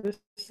 this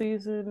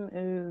season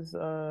is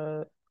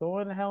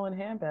going to hell in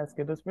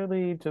handbasket. It's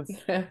really just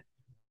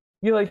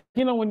You're like,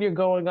 when you're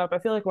going up, I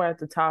feel like we're at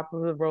the top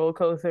of the roller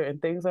coaster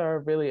and things are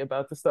really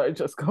about to start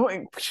just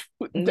going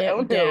Yep,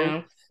 downhill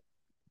down.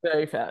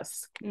 very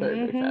fast. Very,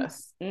 very Mm-hmm.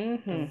 fast.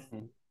 Mm-hmm.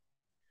 Mhm.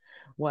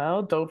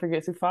 Well, don't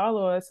forget to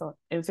follow us on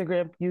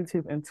Instagram,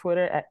 YouTube, and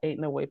Twitter at Ain't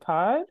No Way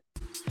Pod.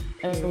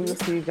 And we will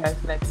see you guys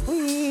next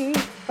week.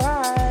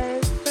 Bye.